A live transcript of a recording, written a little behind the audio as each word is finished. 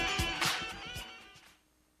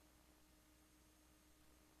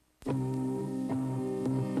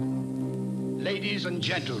Ladies and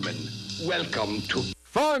gentlemen, welcome to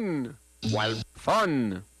Fun! While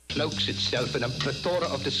Fun! cloaks itself in a plethora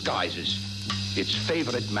of disguises, its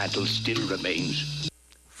favorite mantle still remains.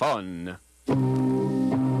 Fun!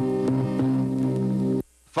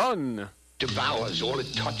 Fun! Devours all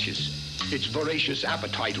it touches, its voracious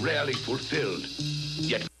appetite rarely fulfilled.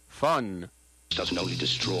 Yet Fun! doesn't only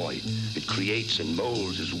destroy, it creates and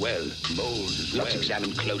molds as well. Let's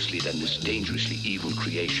examine closely then this dangerously evil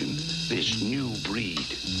creation, this new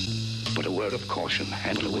breed. But a word of caution,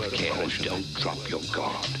 handle it with care and don't drop your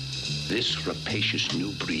guard. This rapacious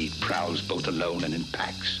new breed prowls both alone and in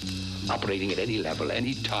packs, operating at any level,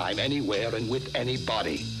 any time, anywhere, and with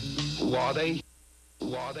anybody. Who are they?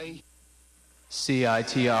 Who are they?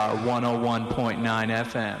 CITR 101.9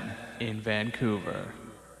 FM in Vancouver.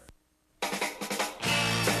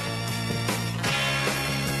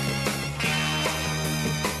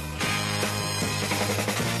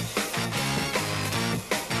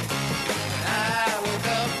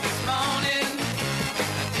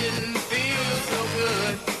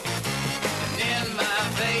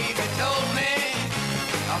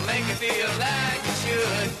 Feel like you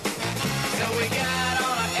should. So we got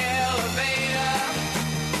on an elevator,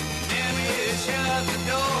 then we shut the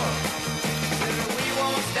door. Then we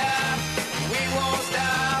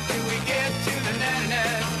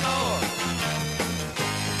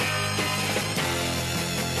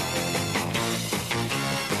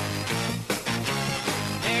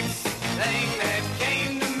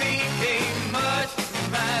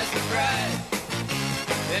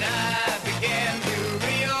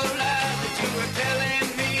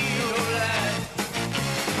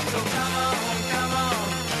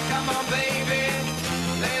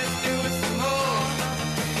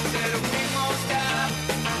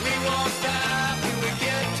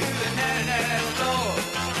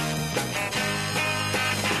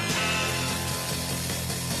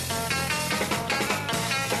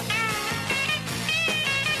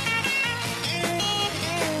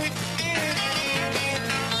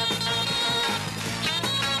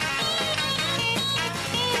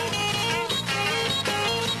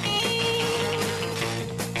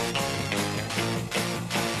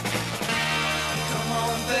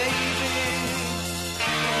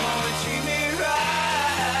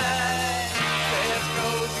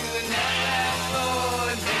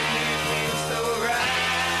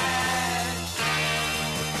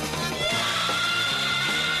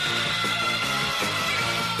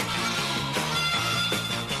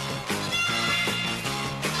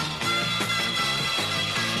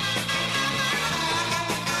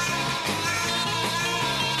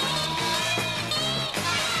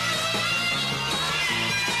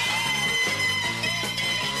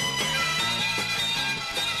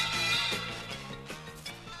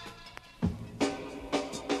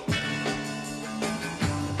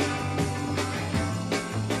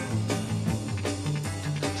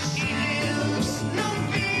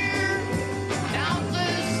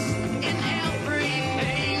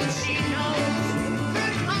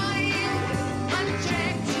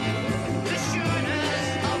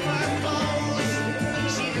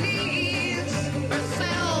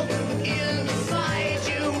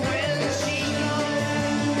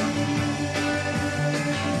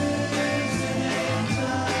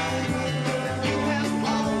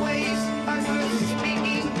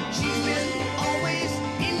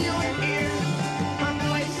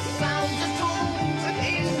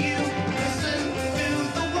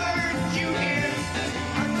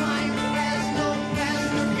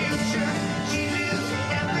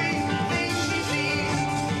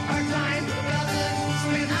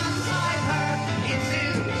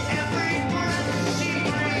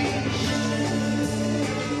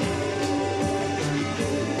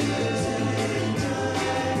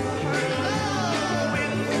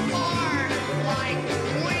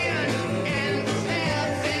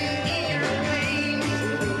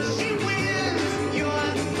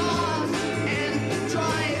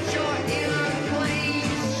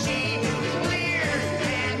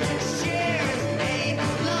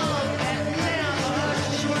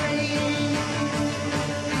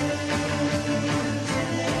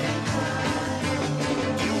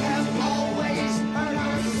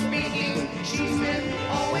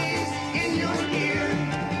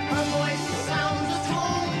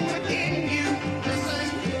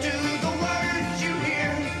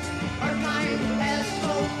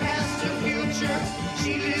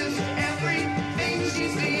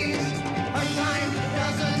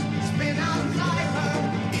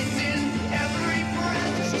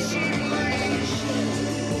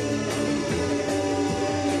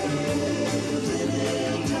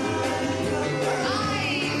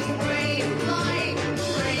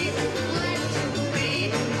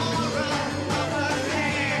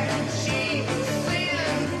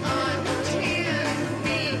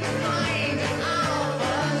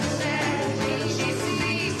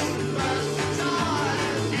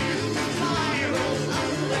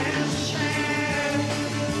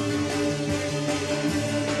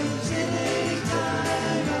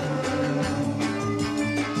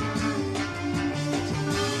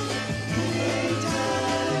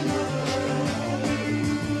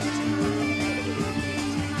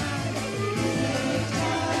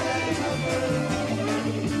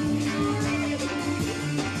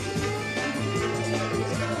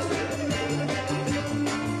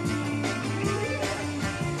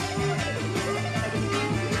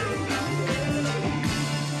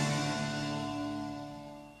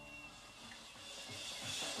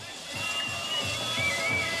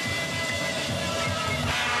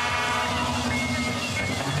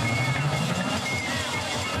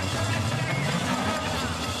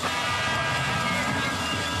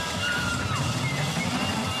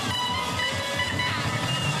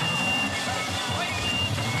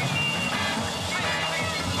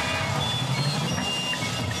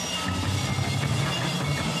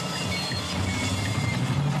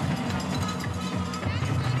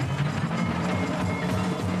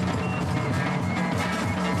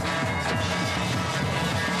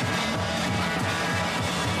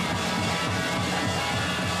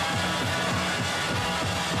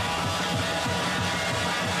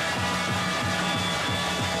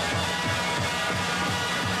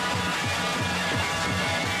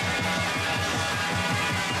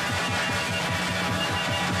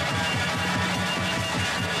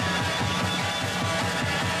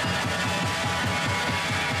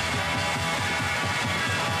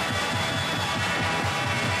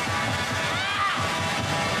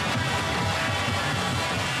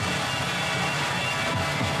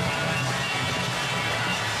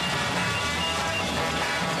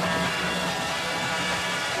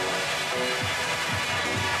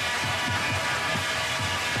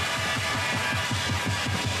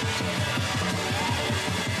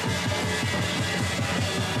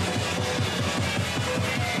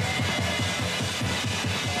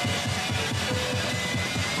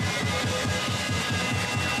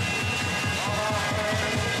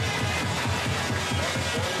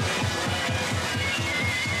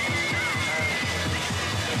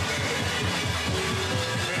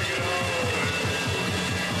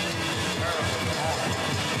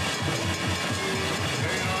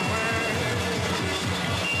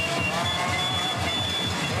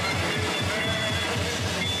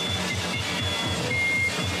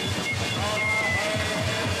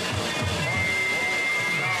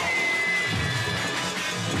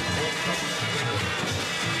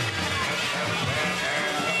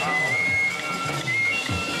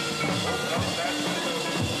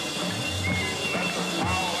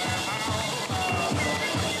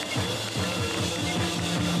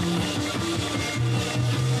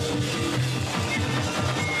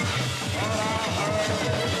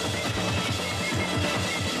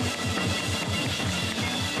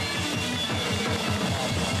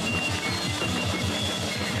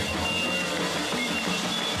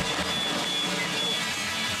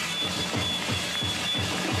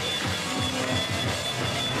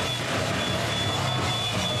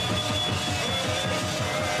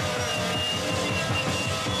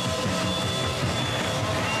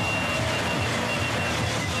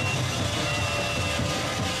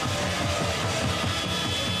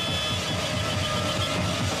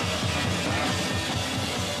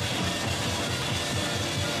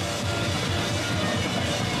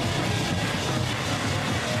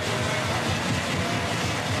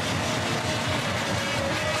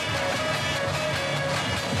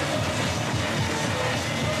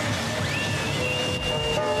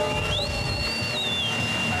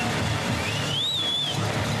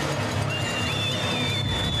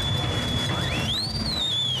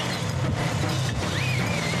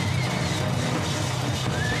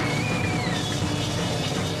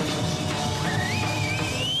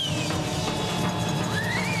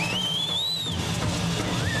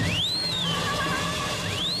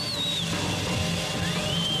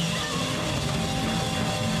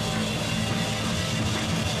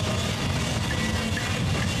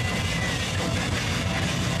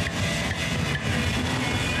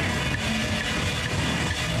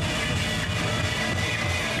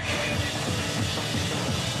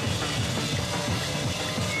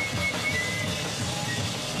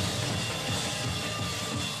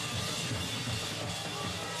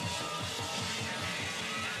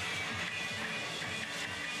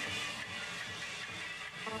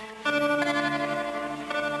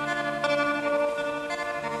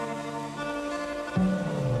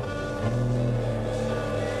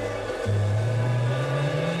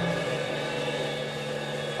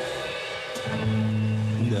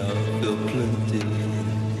plenty.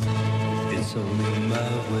 It's only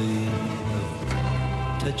my way of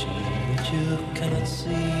touching what you cannot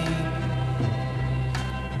see.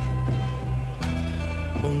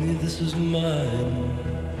 Only this is mine.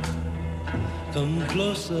 Come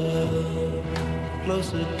closer,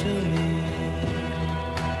 closer to me.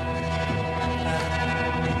 I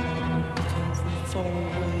come from far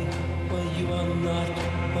away, where you are not,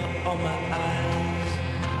 where are my eyes?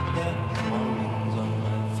 There are rings on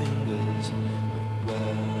my fingers,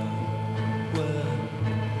 where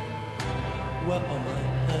are my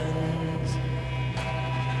hands?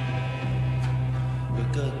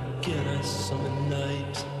 Look again, I summer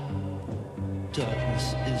night. Darkness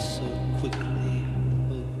is so quickly,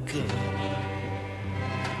 oh God.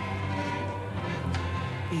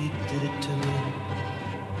 He did it to me.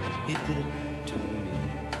 He did it to me.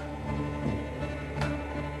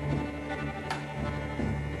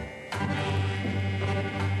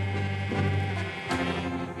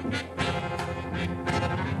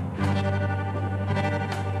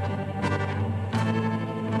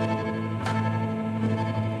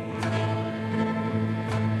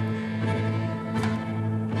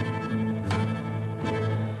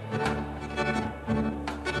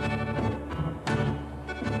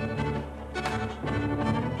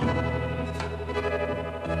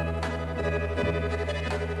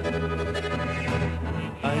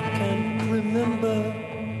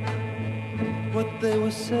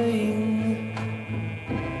 Saying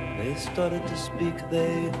they started to speak,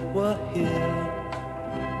 they were here.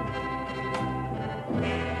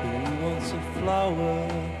 Who wants a flower?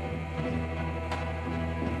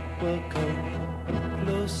 Well, come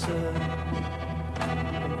closer,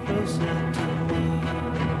 come closer to me.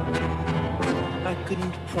 I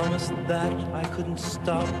couldn't promise that, I couldn't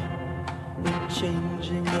stop it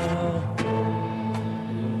changing now.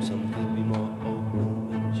 Some could be more open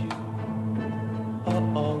than you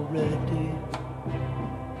already.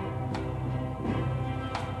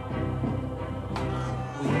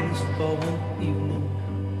 Wings for one evening,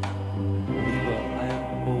 we were I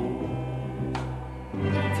old.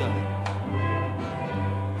 God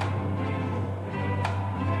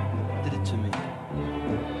did it to me.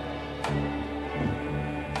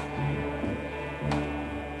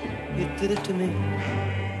 He did it to me.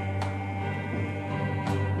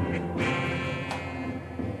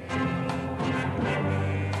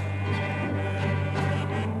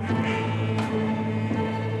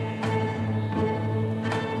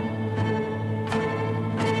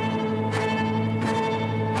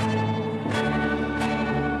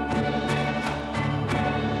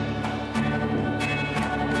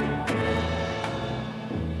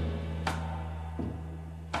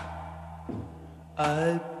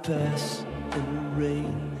 I pass in a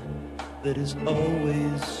rain that is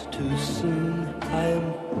always too soon. I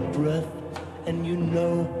am breath, and you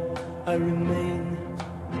know I remain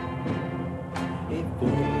a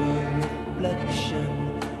former reflection,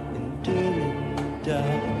 enduring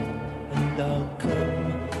doubt. And I'll come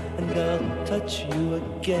and I'll touch you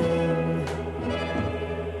again.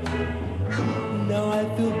 Now I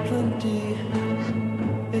feel plenty.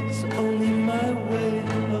 It's only my way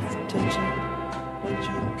of touching what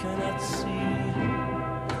you cannot see.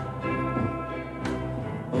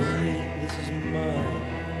 Only this is mine.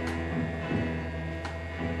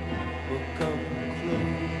 Well, come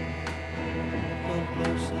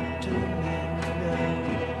closer to me now.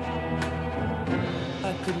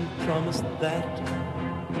 I couldn't promise that.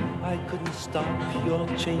 I couldn't stop your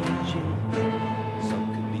changing. Some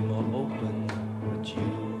could be more open, but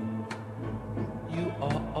you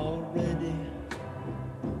are already.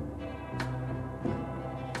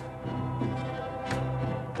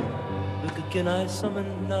 Again, I summer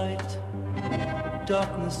night.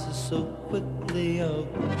 Darkness is so quickly, oh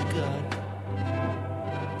God.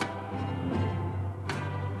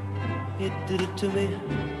 It did it to me.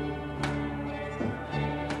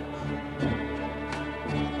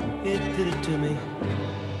 It did it to me.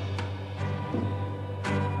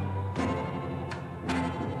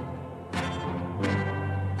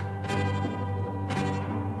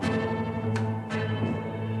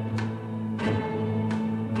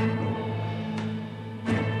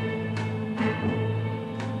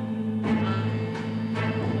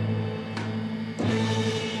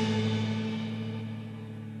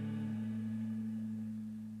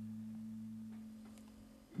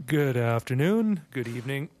 Good afternoon, good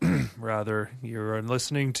evening, rather. You're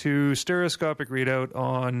listening to Stereoscopic Readout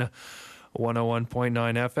on 101.9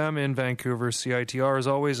 FM in Vancouver, CITR. As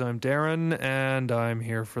always, I'm Darren, and I'm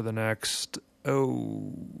here for the next,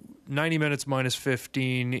 90 minutes minus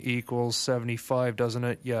 15 equals 75, doesn't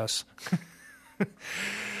it? Yes.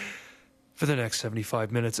 for the next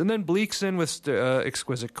 75 minutes. And then Bleak's in with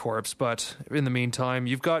Exquisite Corpse. But in the meantime,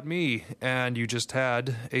 you've got me, and you just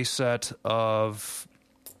had a set of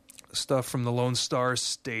stuff from the Lone Star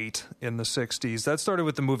State in the 60s. That started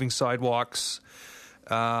with the Moving Sidewalks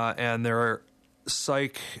and their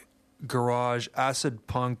psych garage acid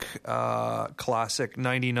punk classic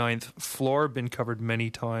 99th Floor, been covered many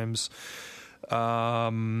times.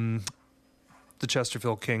 The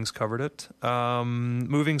Chesterfield Kings covered it.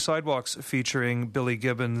 Moving Sidewalks featuring Billy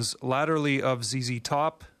Gibbons, latterly of ZZ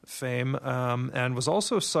Top fame, and was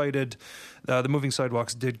also cited. The Moving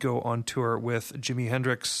Sidewalks did go on tour with Jimi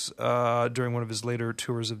Hendrix during one of his later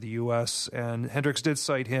tours of the U.S., and Hendrix did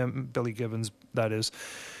cite him, Billy Gibbons, that is,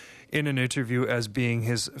 in an interview as being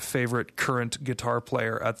his favorite current guitar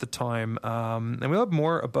player at the time. And we'll have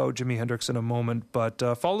more about Jimi Hendrix in a moment, but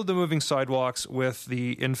followed the Moving Sidewalks with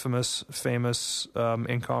the infamous, famous,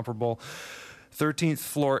 incomparable 13th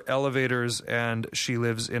Floor Elevators and She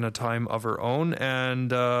Lives in a Time of Her Own.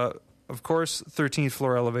 And, of course, 13th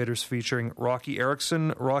Floor Elevators featuring Rocky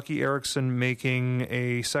Erickson. Rocky Erickson making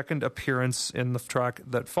a second appearance in the track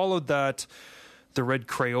that followed that, the Red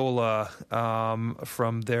Crayola,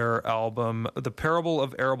 from their album The Parable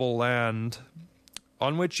of Arable Land,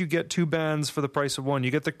 on which you get two bands for the price of one.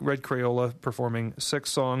 You get the Red Crayola performing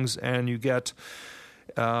 6 songs, and you get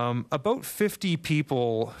about 50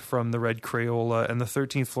 people from the Red Crayola and the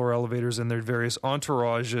 13th Floor Elevators and their various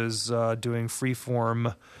entourages doing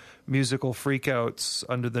freeform musical freakouts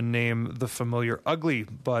under the name The Familiar Ugly.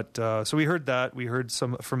 But so we heard that. We heard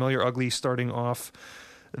some Familiar Ugly starting off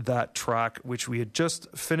that track, which we had just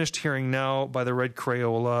finished hearing now by the Red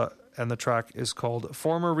Crayola, and the track is called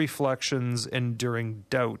Former Reflections, Enduring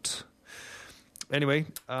Doubt. Anyway,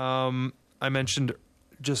 I mentioned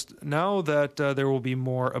just now that there will be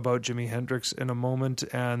more about Jimi Hendrix in a moment,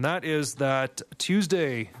 and that is that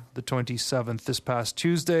Tuesday, the 27th, this past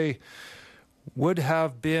Tuesday, would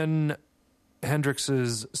have been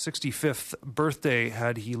Hendrix's 65th birthday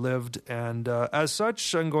had he lived, and as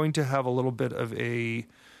such, I'm going to have a little bit of a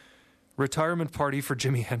retirement party for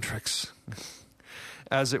Jimi Hendrix,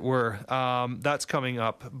 as it were. That's coming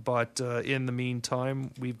up, but in the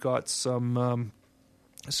meantime, we've got some,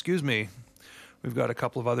 we've got a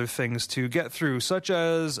couple of other things to get through, such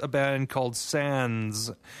as a band called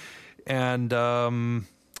Sands, and some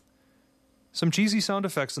cheesy sound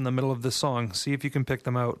effects in the middle of the song. See if you can pick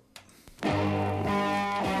them out.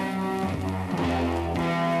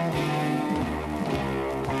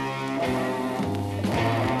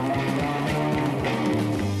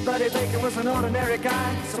 Buddy Baker was an ordinary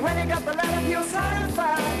guy, so when he got the letter he was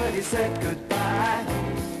satisfied, but he said goodbye.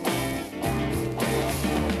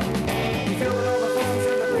 He filled it all the phones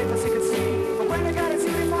and the papers he could see, but when he got his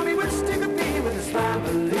uniform he wished he could be with his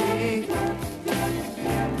family.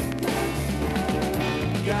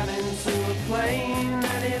 Got into a plane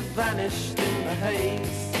and he vanished in the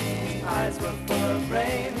haze. His eyes were full of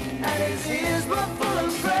rain and his ears were full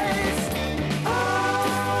of praise.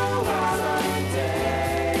 Oh, what a day,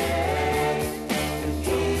 and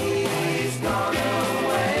he's gone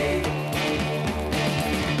away.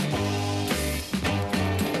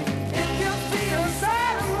 If you feel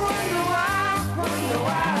sad and wonder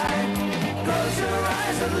why, close your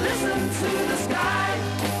eyes and listen to the sky.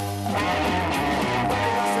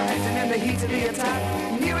 In the heat of the attack,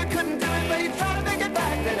 knew he couldn't do it, but he tried to make it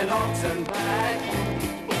back, then it all turned back.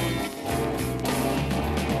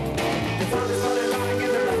 The focus started lying in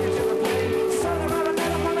the wreckage of the plane. Son of a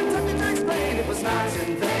telephone and took me to explain it was not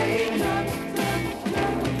in vain.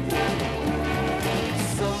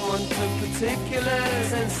 Someone took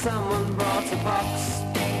particulars and someone brought a box,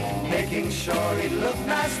 making sure he'd look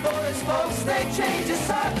nice for his folks. They changed his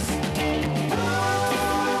socks.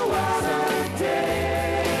 Oh, what a day.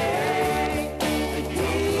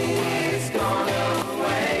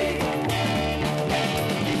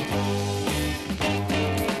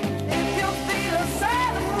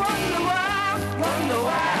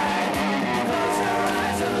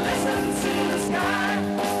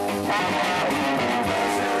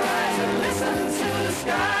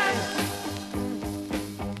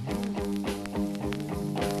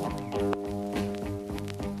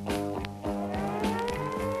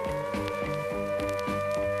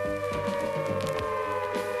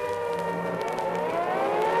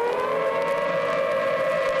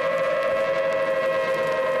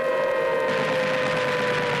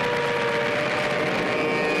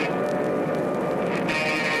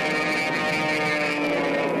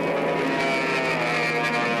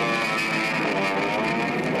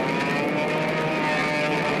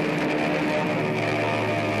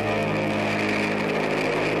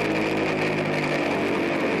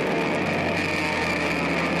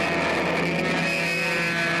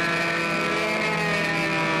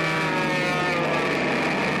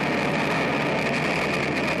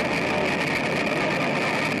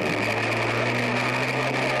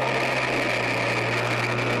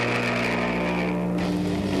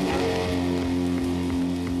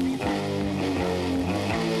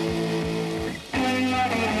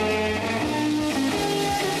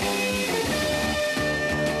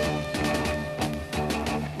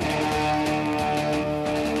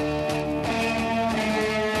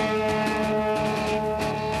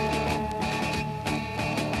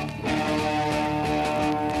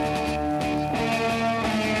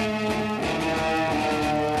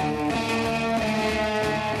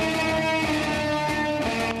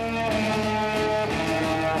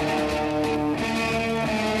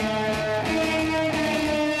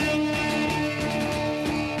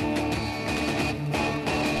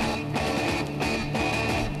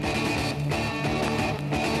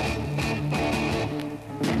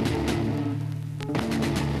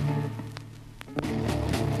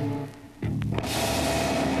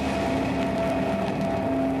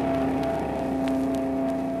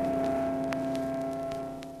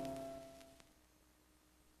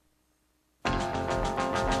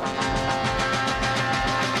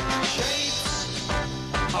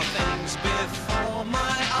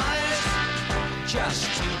 my eyes. Just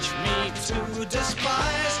teach me to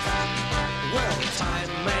despise. Will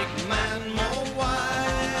time make man more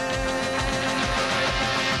wise?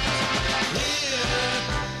 Here,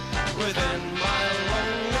 within my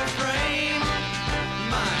lonely frame,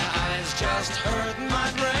 my eyes just hurt my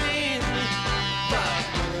brain. But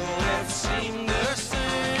will it seem the same?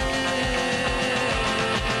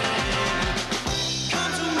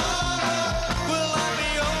 Come tomorrow, will I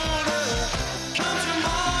be older? Come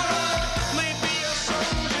tomorrow, may be a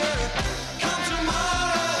soldier. Come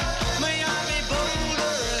tomorrow, may I be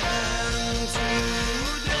bolder than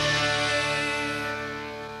today.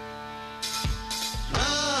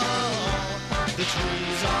 Now, the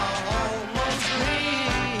trees are almost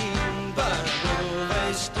green, but will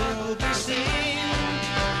they still be seen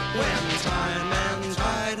when time and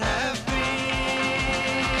tide have been?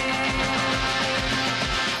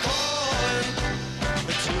 Falling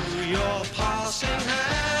to your passing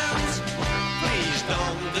hands, please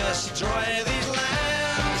don't destroy these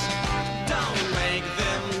lands. Don't make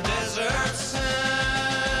them desert sands.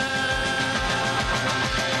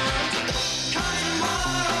 Come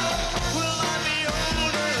tomorrow, will I be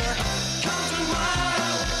older? Come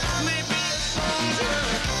tomorrow, may be a soldier.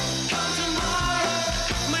 Come tomorrow,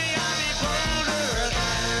 may I be bolder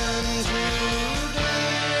than today.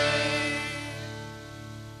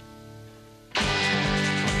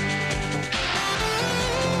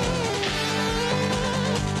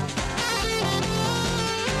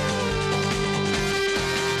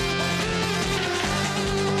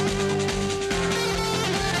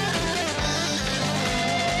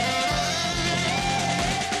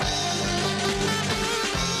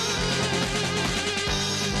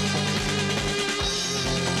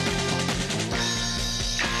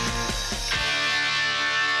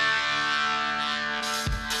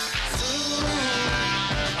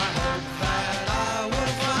 I hope that I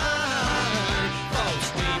will find thoughts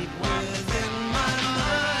deep within my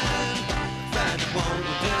mind that won't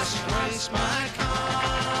disgrace my kind.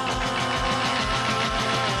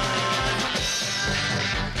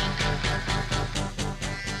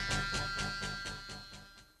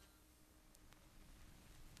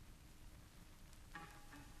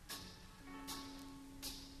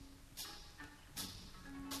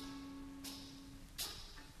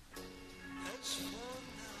 As for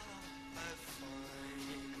now, I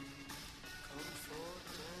find comfort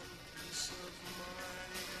and peace of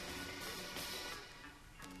mind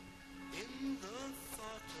in the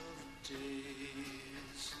thought of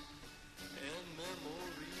days and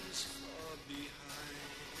memories far behind.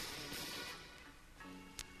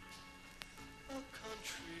 A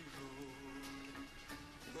country road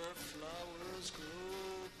where flowers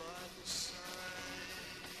grow by the side.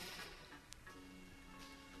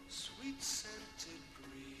 Sweet scented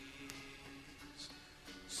breeze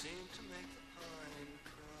seem to make the pine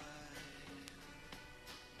cry.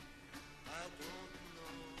 I don't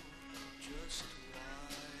know just why.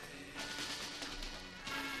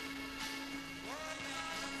 One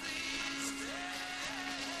of these days,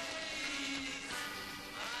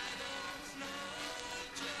 I don't know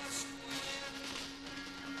just when,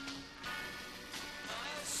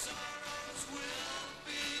 my sorrows will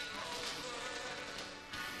be over.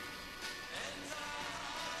 And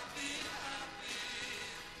I'll be happy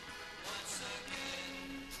once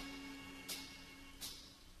again.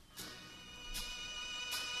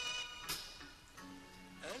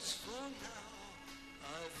 As for now,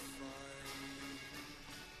 I find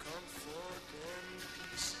comfort and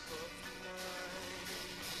peace of mind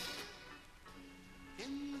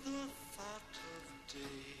in the thought of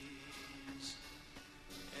days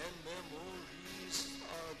and memories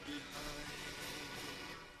far behind.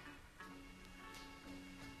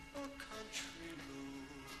 A country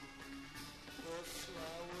road where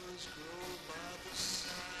flowers grow by the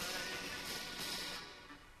side.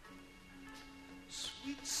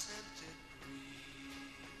 Sweet scented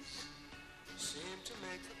breeze seem to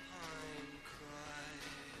make the pine cry.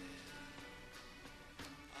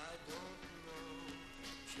 I don't know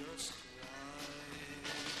just why.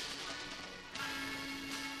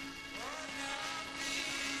 One of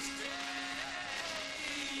these days,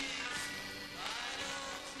 I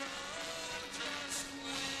don't know just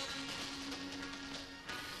when,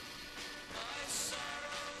 my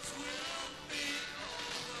sorrows will be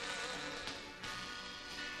over.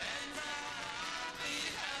 And I'll be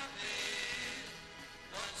happy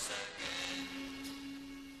once again.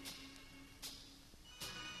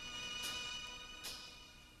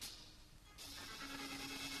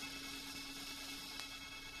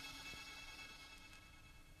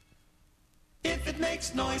 If it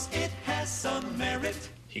makes noise, it has some merit.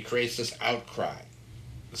 He creates this outcry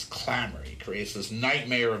this clamor. He creates this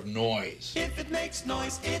nightmare of noise. If it makes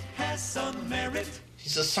noise, it has some merit.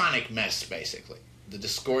 He's a sonic mess, basically. The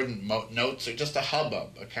discordant notes are just a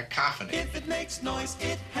hubbub, a cacophony. If it makes noise,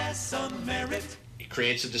 it has some merit. He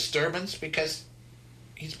creates a disturbance because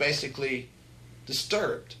he's basically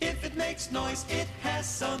disturbed. If it makes noise, it has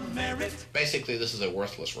some merit. Basically, this is a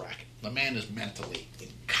worthless racket. The man is mentally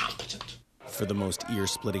incompetent. For the most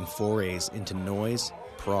ear-splitting forays into noise,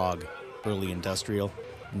 prog, early industrial,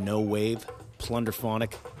 no wave,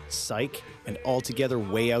 plunderphonic, psych, and altogether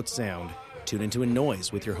way out sound, tune into A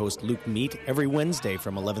Noise with your host Luke Meat every Wednesday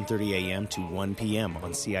from 11:30 a.m. to 1 p.m.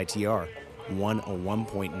 on CITR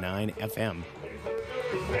 101.9 FM.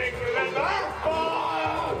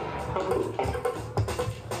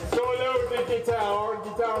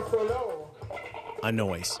 Guitar solo. A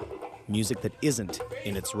Noise, music that isn't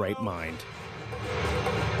in its right mind.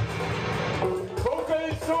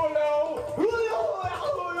 Vocal solo.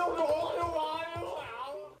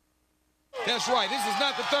 That's right. This is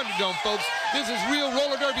not the Thunderdome, folks. This is real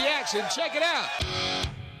roller derby action. Check it out.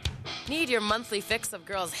 Need your monthly fix of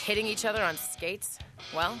girls hitting each other on skates?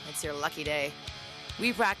 Well, it's your lucky day.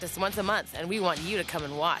 We practice once a month, and we want you to come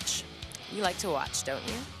and watch. You like to watch, don't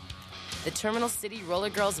you? The Terminal City Roller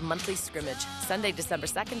Girls Monthly Scrimmage, Sunday, December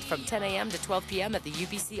 2nd from 10 a.m. to 12 p.m. at the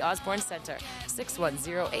UBC Osborne Center,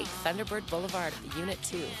 6108 Thunderbird Boulevard, Unit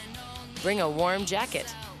 2. Bring a warm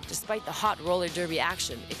jacket. Despite the hot roller derby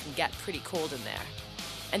action, it can get pretty cold in there.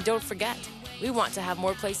 And don't forget, we want to have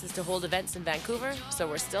more places to hold events in Vancouver, so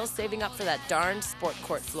we're still saving up for that darn sport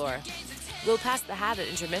court floor. We'll pass the hat at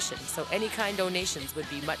intermission, so any kind donations would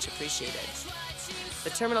be much appreciated. The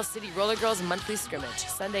Terminal City Roller Girls Monthly Scrimmage,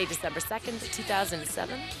 Sunday, December 2nd,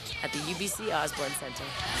 2007, at the UBC Osborne Center.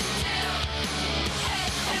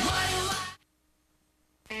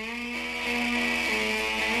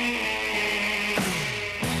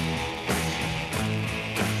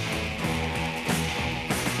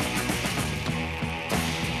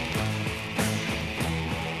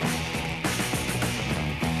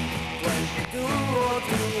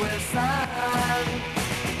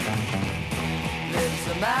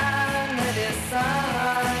 A man and his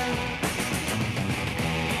son.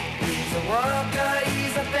 He's a worker,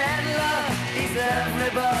 he's a peddler, he's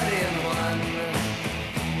everybody in one.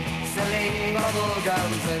 Selling bubble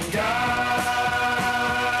gums and guns.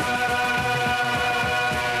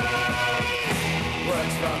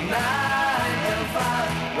 Works from 9 till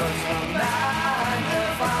 5. Works from 9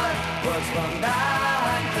 till 5. Works from 9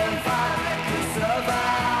 till 5 to survive.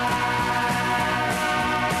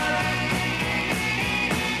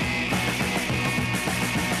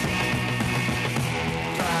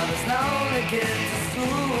 Lonely kid to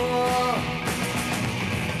school.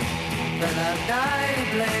 Then at night he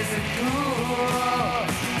plays it cool.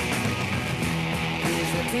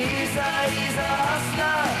 He's a teaser, he's a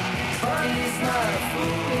hustler, but he's not a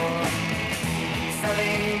fool.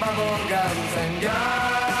 Selling bubble gums and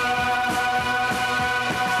guns.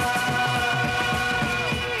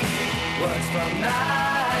 Works from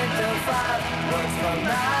 9 till 5. Works from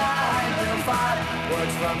 9 till 5.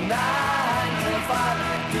 Works from 9 till 5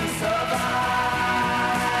 to survive.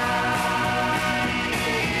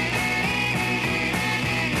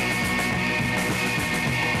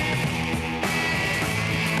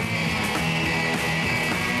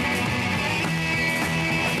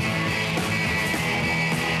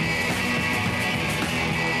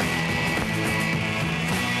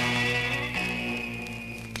 Works from 9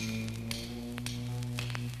 till 5. Works from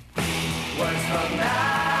 9 till 5.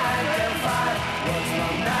 Works from 9 till 5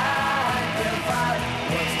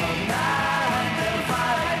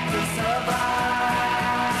 to survive.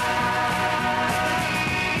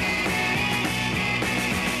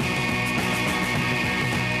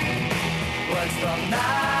 Works from 9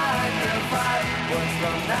 till 5. Works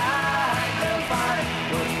from 9 till 5.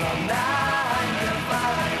 Works from 9 till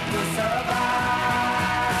 5 to survive.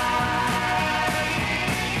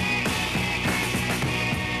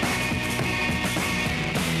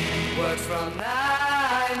 Works from 9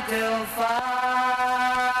 till 5.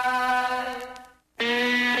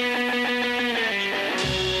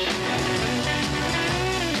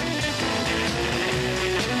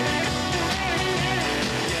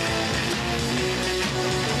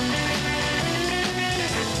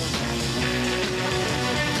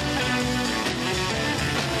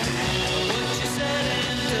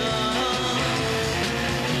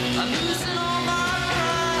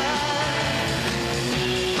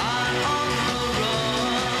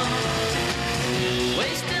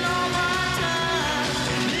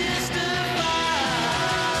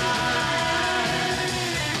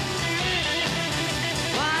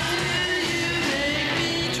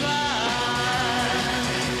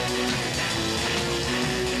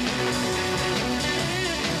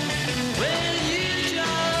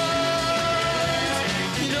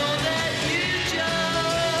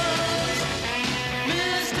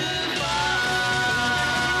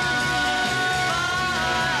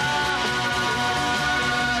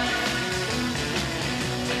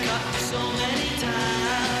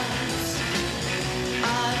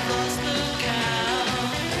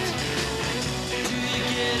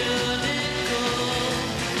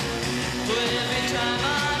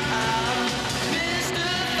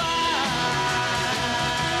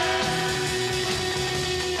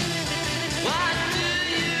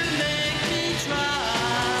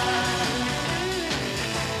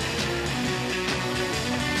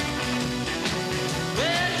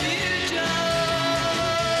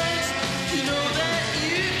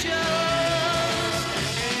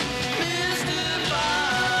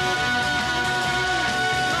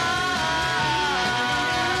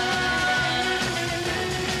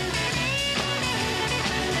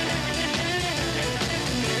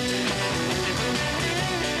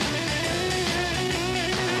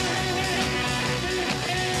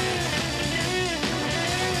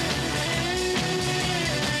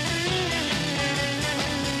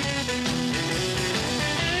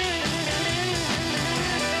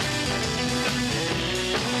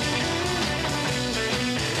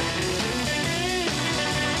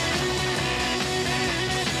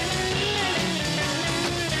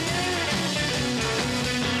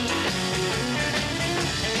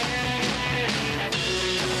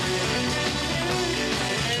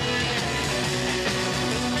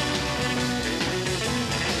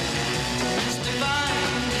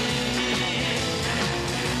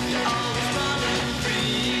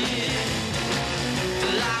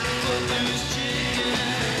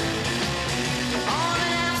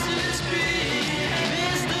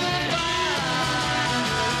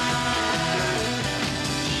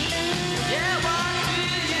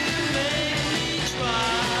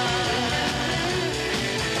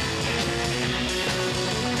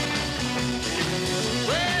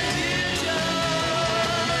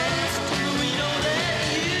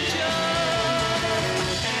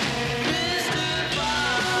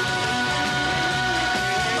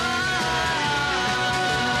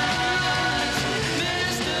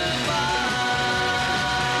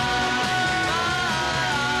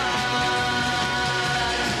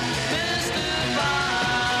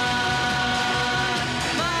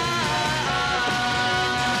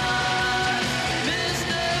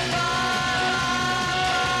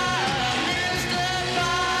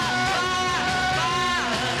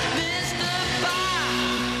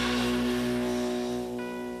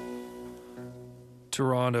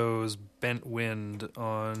 Toronto's Bent Wind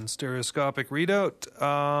on Stereoscopic Readout.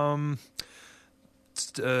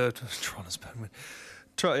 Toronto's Bent Wind.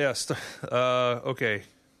 Yes. Okay.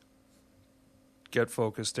 Get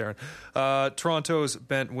focused, Darren. Toronto's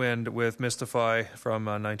Bent Wind with Mystify from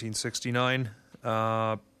 1969.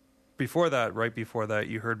 Before that,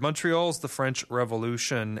 you heard Montreal's The French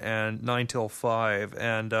Revolution and 9 Till 5.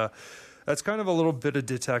 And that's kind of a little bit of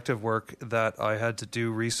detective work that I had to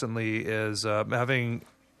do recently, is having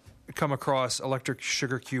come across Electric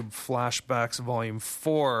Sugar Cube Flashbacks Volume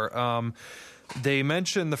 4. They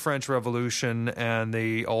mention the French Revolution, and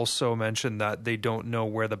they also mention that they don't know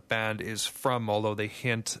where the band is from, although they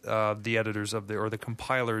hint, the editors of the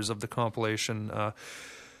compilers of the compilation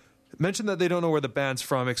mentioned that they don't know where the band's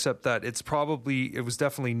from, except that it was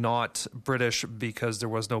definitely not British, because there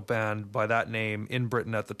was no band by that name in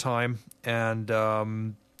Britain at the time,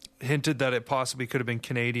 and hinted that it possibly could have been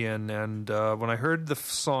Canadian. And when I heard the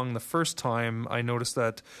song the first time, I noticed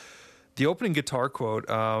that the opening guitar quote,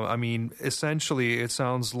 essentially it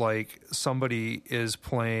sounds like somebody is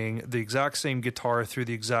playing the exact same guitar through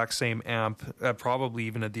the exact same amp, probably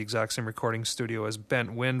even at the exact same recording studio as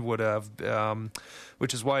Bent Wind would have,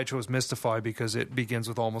 which is why I chose Mystify, because it begins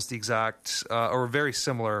with almost the exact or a very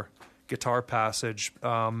similar guitar passage.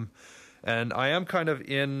 And I am kind of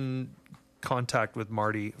in contact with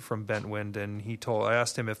Marty from Bent Wind, and I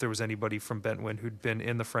asked him if there was anybody from Bent Wind who'd been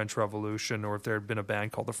in the French Revolution, or if there had been a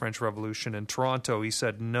band called the French Revolution in Toronto. He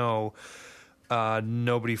said no,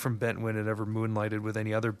 nobody from Bent Wind had ever moonlighted with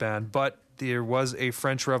any other band, but there was a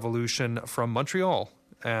French Revolution from Montreal,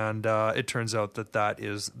 and it turns out that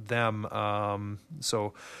is them.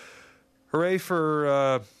 So hooray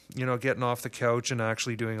for getting off the couch and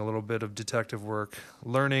actually doing a little bit of detective work,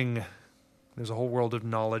 learning. There's a whole world of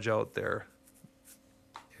knowledge out there,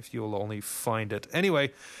 if you'll only find it.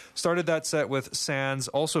 Anyway, started that set with Sands,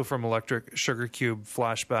 also from Electric Sugar Cube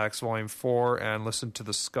Flashbacks Volume 4, and Listen to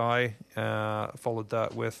the Sky. Followed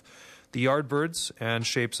that with The Yardbirds and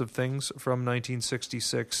Shapes of Things from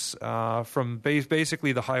 1966, from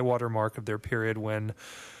basically the high water mark of their period, when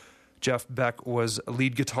Jeff Beck was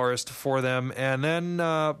lead guitarist for them. And then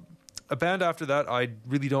a band after that I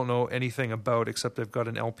really don't know anything about, except I've got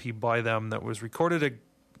an LP by them that was recorded at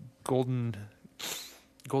Golden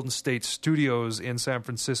State Studios in San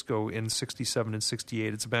Francisco in 67 and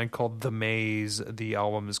 68. It's a band called The Maze. The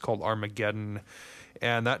album is called Armageddon.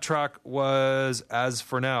 And that track was As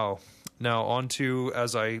For Now. Now on to,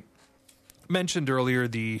 as I mentioned earlier,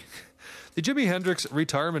 the Jimi Hendrix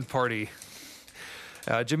retirement party.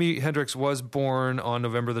 Jimi Hendrix was born on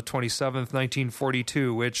November the 27th,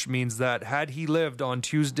 1942, which means that had he lived on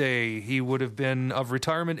Tuesday, he would have been of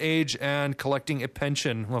retirement age and collecting a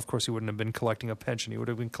pension. Well, of course, he wouldn't have been collecting a pension. He would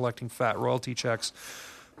have been collecting fat royalty checks,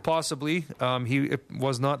 possibly. He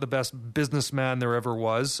was not the best businessman there ever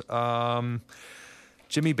was.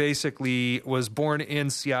 Jimmy basically was born in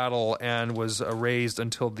Seattle and was raised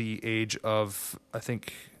until the age of, I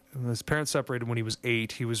think, his parents separated when he was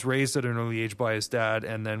 8. He was raised at an early age by his dad,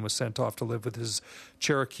 and then was sent off to live with his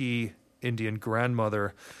Cherokee Indian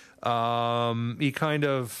grandmother. He kind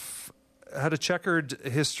of had a checkered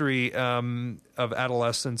history of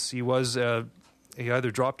adolescence. He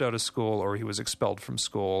either dropped out of school or he was expelled from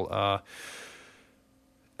school.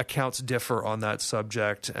 Accounts differ on that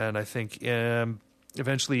subject, and I think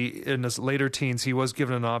eventually in his later teens he was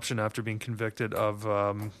given an option after being convicted of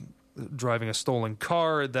driving a stolen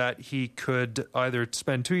car, that he could either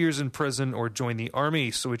spend 2 years in prison or join the army,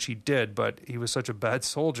 so which he did, but he was such a bad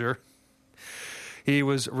soldier. He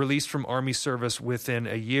was released from army service within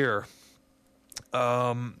a year.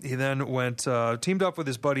 He then went, teamed up with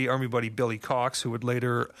his army buddy Billy Cox, who would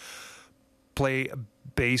later play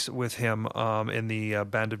bass with him in the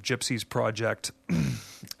Band of Gypsies project.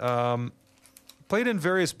 Played in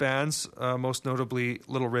various bands, most notably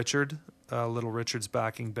Little Richard, Little Richard's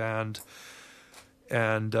backing band,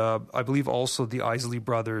 and I believe also the Isley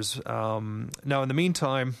Brothers. Now, in the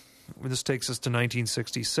meantime, this takes us to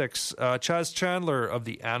 1966. Chaz Chandler of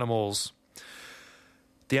the Animals.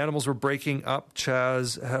 The Animals were breaking up.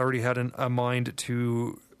 Chaz had already had a mind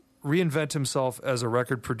to reinvent himself as a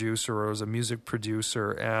record producer or as a music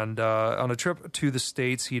producer, and on a trip to the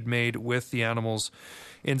States he'd made with the Animals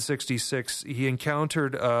in 66, he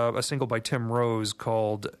encountered a single by Tim Rose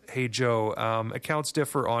called Hey Joe. Accounts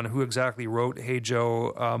differ on who exactly wrote Hey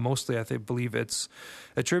Joe. Mostly I believe it's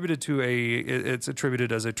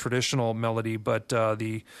attributed as a traditional melody, but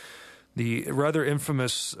the rather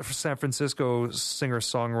infamous San Francisco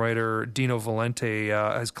singer-songwriter Dino Valente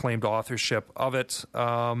has claimed authorship of it.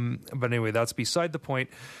 But anyway, that's beside the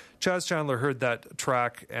point. Chaz Chandler heard that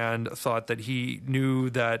track and thought that he knew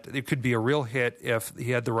that it could be a real hit if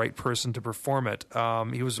he had the right person to perform it.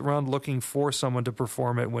 He was around looking for someone to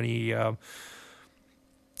perform it when he...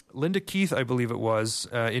 Linda Keith, I believe it was,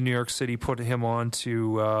 in New York City, put him on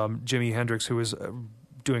to Jimi Hendrix, who was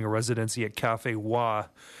doing a residency at Cafe Wah,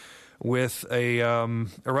 with a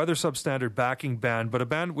rather substandard backing band, but a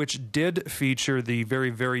band which did feature the very,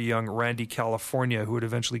 very young Randy California, who would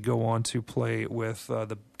eventually go on to play with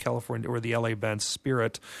the California or the LA band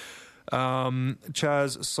Spirit.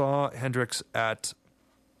 Chaz saw Hendrix at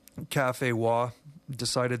Cafe Wah,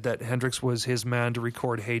 decided that Hendrix was his man to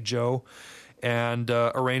record Hey Joe, and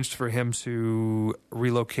arranged for him to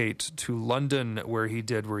relocate to London, where he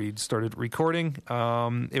started recording.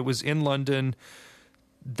 It was in London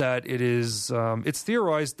that it's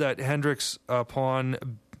theorized that Hendrix, upon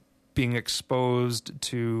being exposed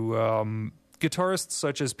to guitarists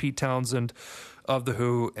such as Pete Townsend of The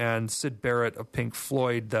Who and Syd Barrett of Pink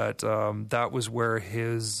Floyd, that was where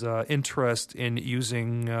his interest in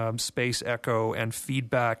using space echo and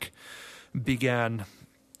feedback began.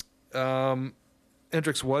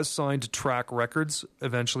 Hendrix was signed to Track Records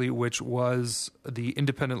eventually, which was the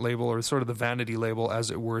independent label, or sort of the vanity label, as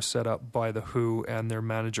it were, set up by The Who and their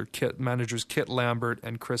managers Kit Lambert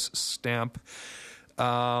and Chris Stamp.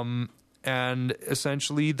 And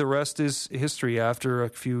essentially the rest is history. After a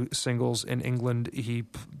few singles in England, he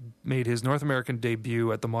made his North American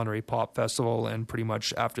debut at the Monterey Pop Festival, and pretty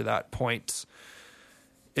much after that point,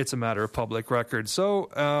 it's a matter of public record. So,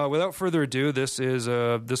 without further ado, this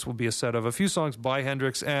will be a set of a few songs by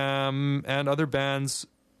Hendrix and other bands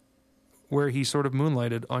where he sort of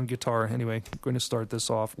moonlighted on guitar. Anyway, I'm going to start this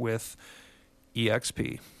off with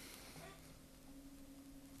EXP.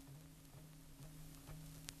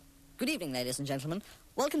 Good evening, ladies and gentlemen.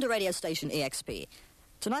 Welcome to radio station EXP.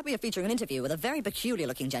 Tonight we are featuring an interview with a very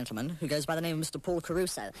peculiar-looking gentleman who goes by the name of Mr. Paul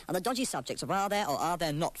Caruso on the dodgy subject of are there or are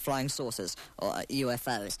there not flying saucers, or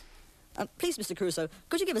UFOs. Please, Mr. Caruso,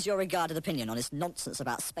 could you give us your regarded opinion on this nonsense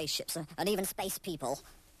about spaceships and even space people?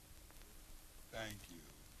 Thank you.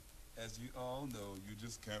 As you all know, you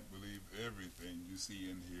just can't believe everything you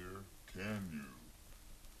see and hear, can you?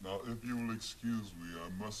 Now, if you will excuse me, I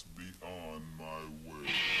must be on my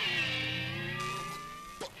way.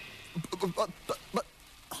 But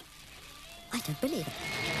I don't believe it.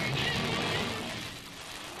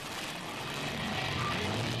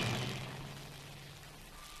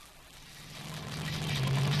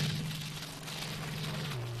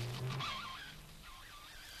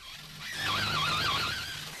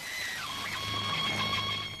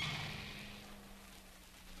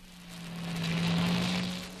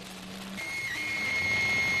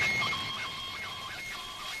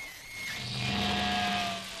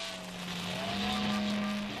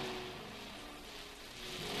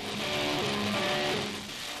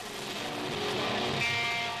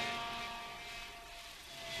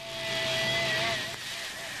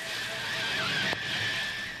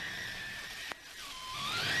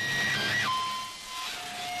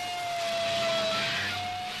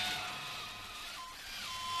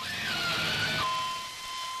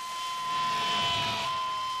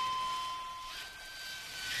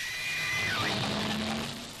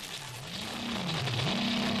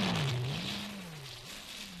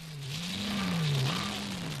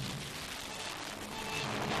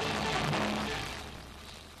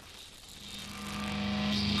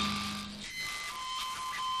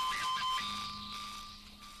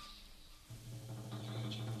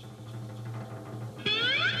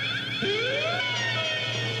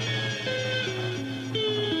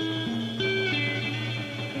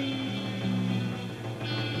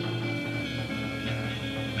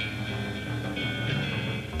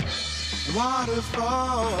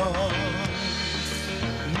 Waterfall,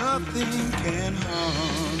 nothing can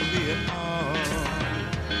harm me at all.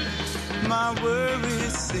 My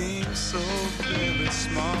worries seem so very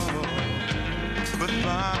small, but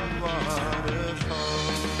my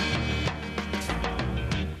waterfall,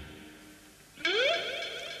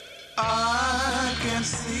 I can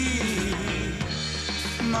see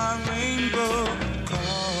my rainbow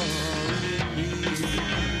calling me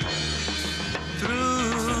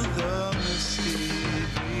through the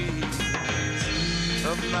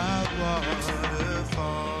of my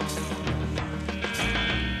waterfall.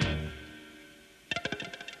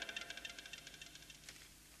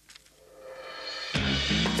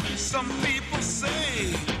 Some people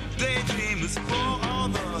say daydream is for all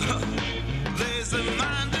the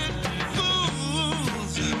lazy-minded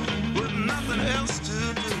fools with nothing else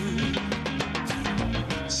to do.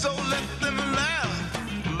 So let them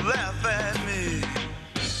laugh at me.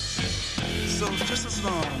 So long, just as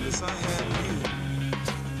long as I have you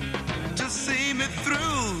to see me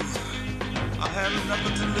through. I have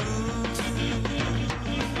nothing to lose,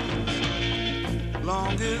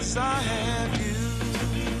 long as I have you.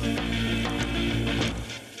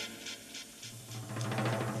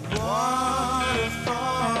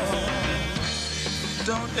 Waterfall,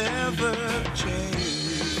 don't ever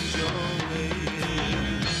change your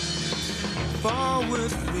ways. Fall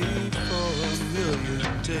with me for a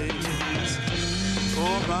million days.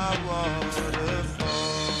 Oh, my waterfall.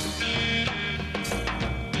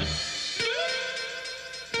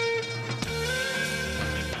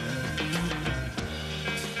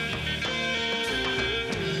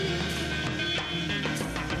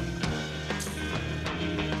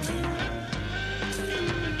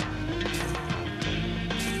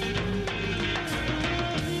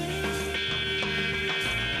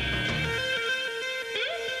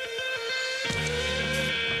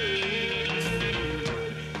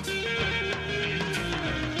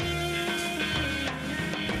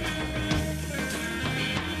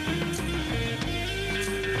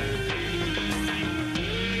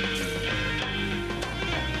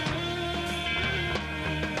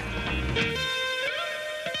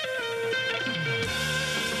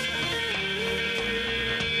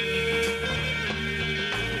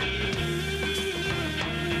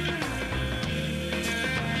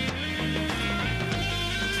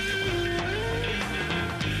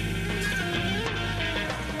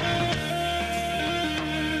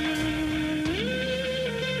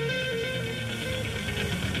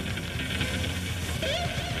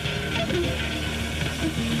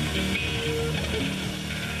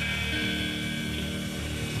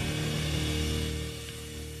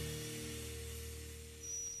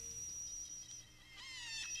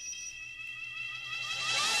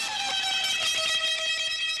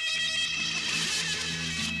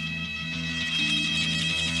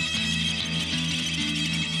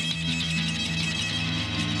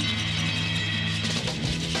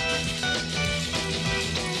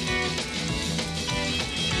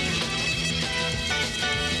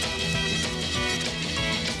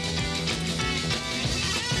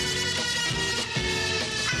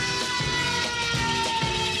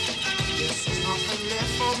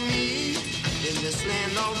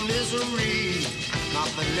 Misery,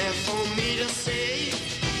 nothing left for me to say.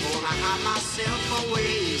 Gonna hide myself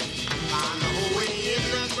away, find a hole in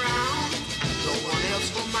the ground. No one else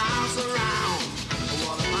for miles around.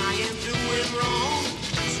 What am I doing wrong?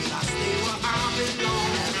 Should I stay where I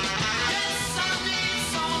belong? Yes, I need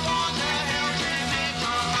someone to help me make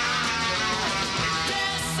my mind up.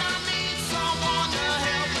 Yes, I need someone to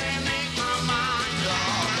help me make my mind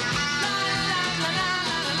up. La la la la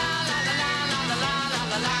la la la la la la la la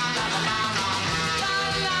la.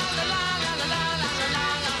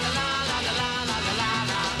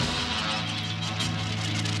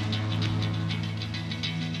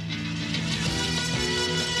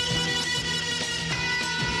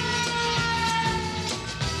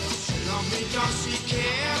 Does she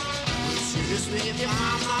care? Will she miss me if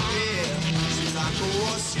I'm not there? Should I go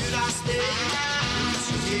or should I stay? Will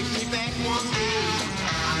she take me back one day?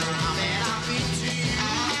 I know how bad I've been to you,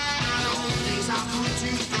 and all the things I put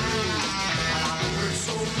you through. But I've been hurt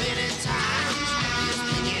so many times, it's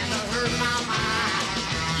began to hurt my mind.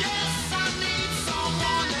 Yes, I need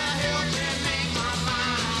someone to help me make my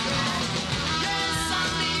mind up. Yes, I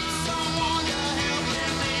need someone to help me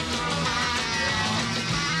make my mind up.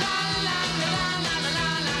 La la la la la la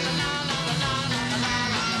la la la la la la la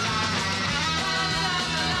la.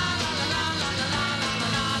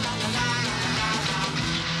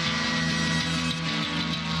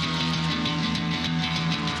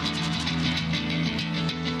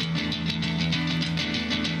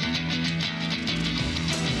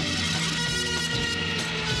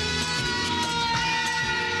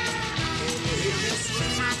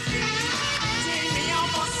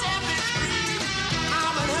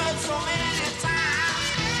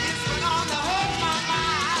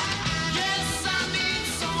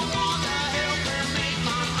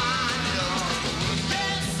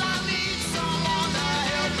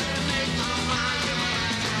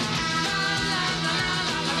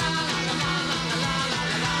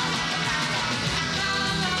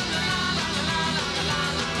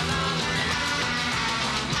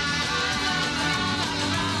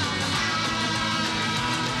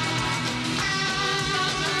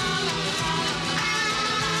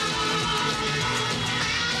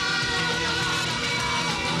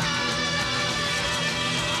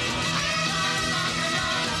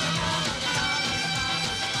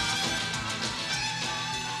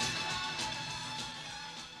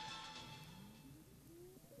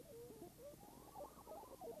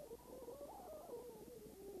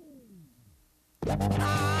 Ever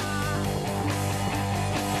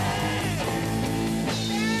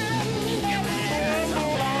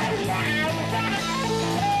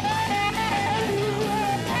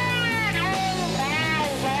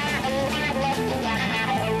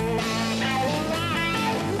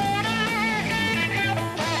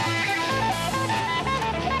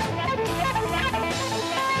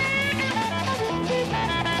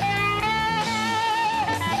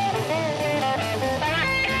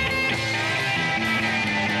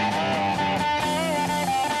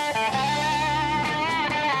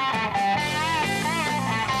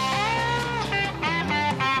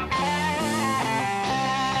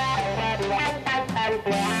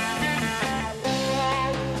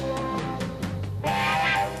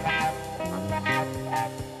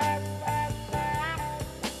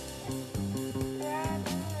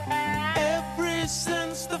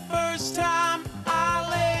since the first time I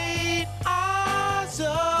laid eyes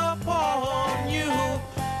upon you,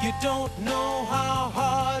 you don't know how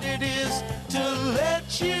hard it is to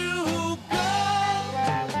let you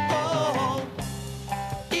go.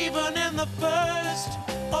 Even in the first,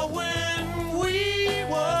 or when we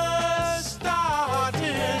were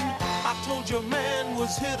starting, I told your man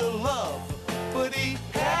was here to love, but he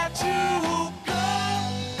had to go.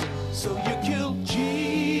 So you killed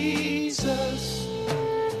Jesus,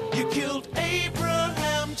 you killed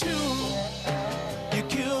Abraham too, you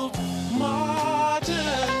killed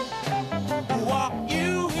Martin. Who are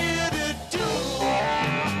you here to do?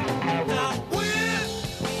 Now we're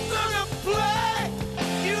gonna play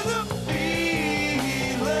you the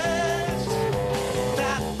feelings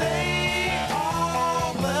that they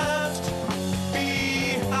all left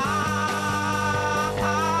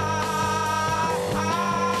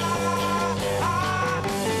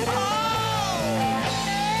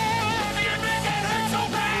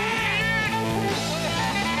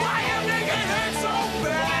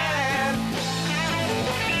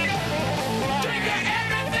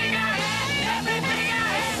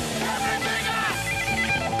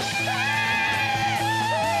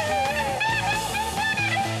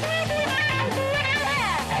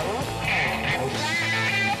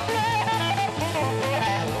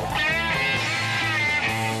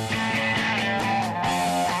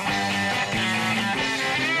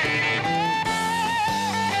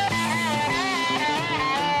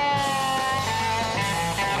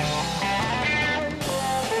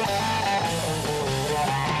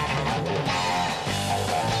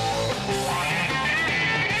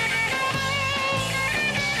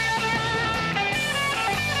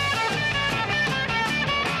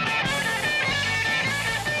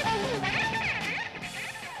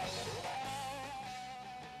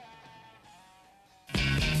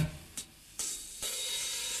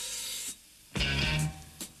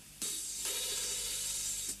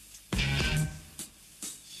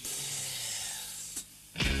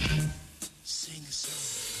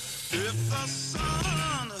If the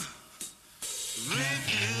sun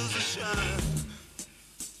refuses to shine,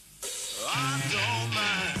 I don't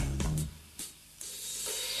mind.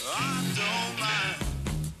 I don't mind.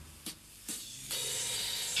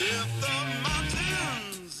 If the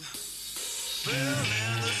mountains fill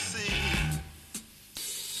in the sea,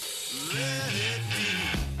 let it be.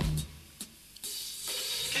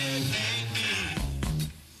 It ain't me.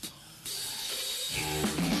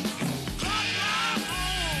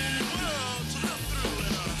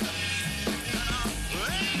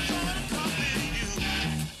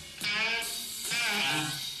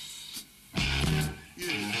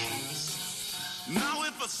 Now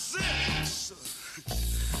if a 6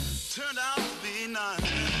 turned out to be 9,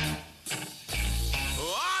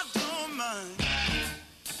 oh, I don't mind.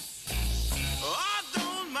 Oh, I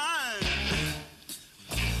don't mind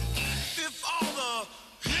if all the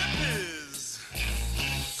hippies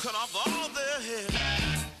cut off all their hair.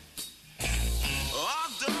 Oh, I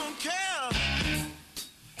don't care.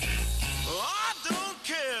 Oh, I don't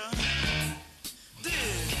care.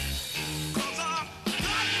 Did 'cause I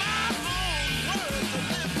got my own words to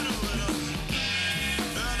live through it,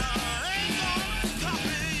 and I ain't gonna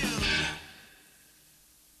copy you.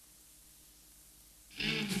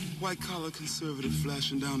 White collar conservative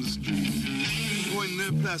flashing down the street, pointing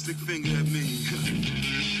their plastic finger at me.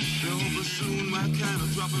 They'll hope soon my kind will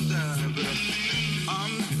drop and die, but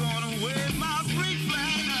I'm gonna wave my free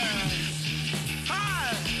flag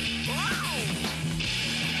high. Wow!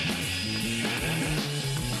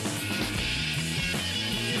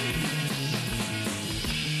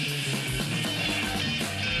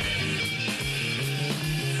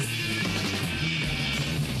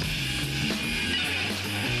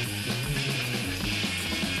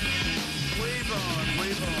 Wave on,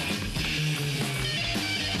 wave on.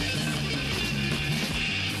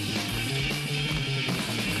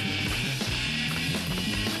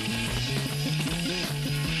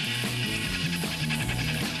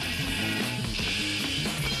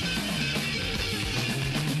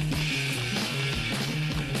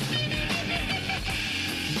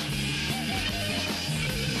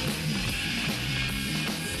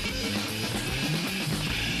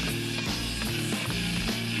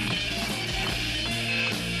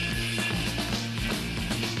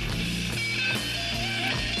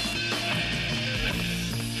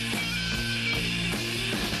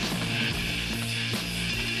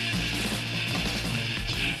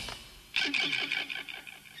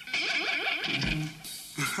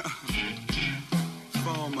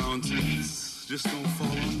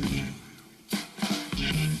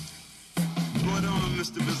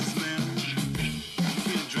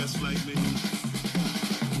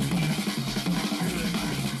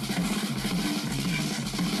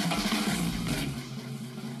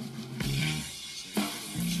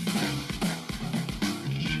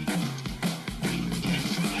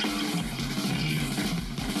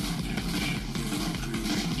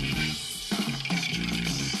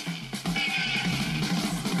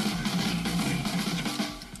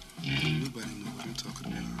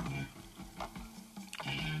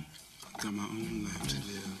 got my own life to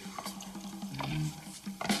live.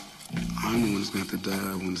 I'm the one that's going to have to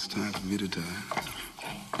die when it's time for me to die.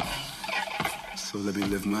 So let me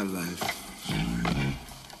live my life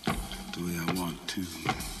the way I want to.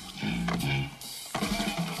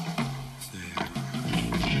 There.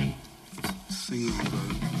 Sing on,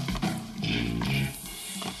 brother.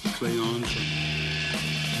 Play on, son.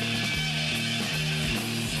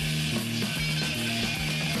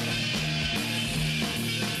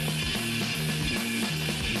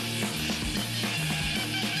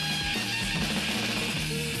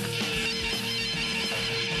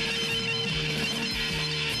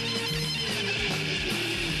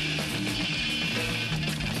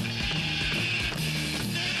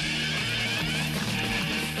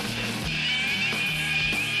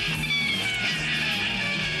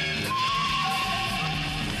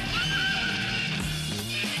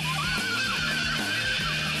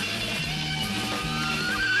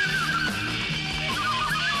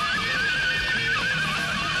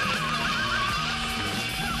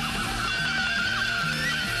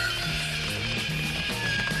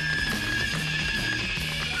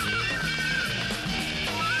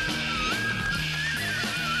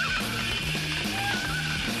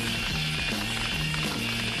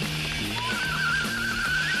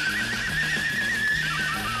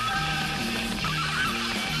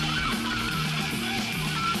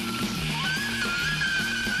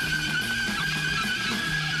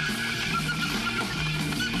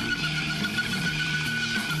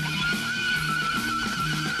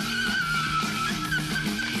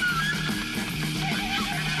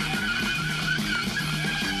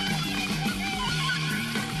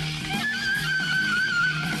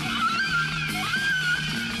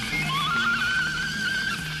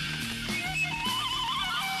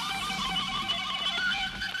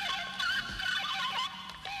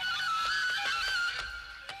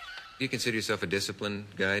 Do you consider yourself a disciplined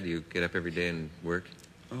guy? Do you get up every day and work?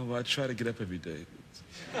 Oh, well, I try to get up every day.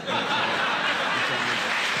 Yes.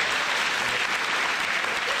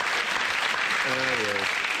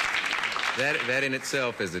 That in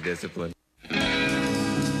itself is a discipline.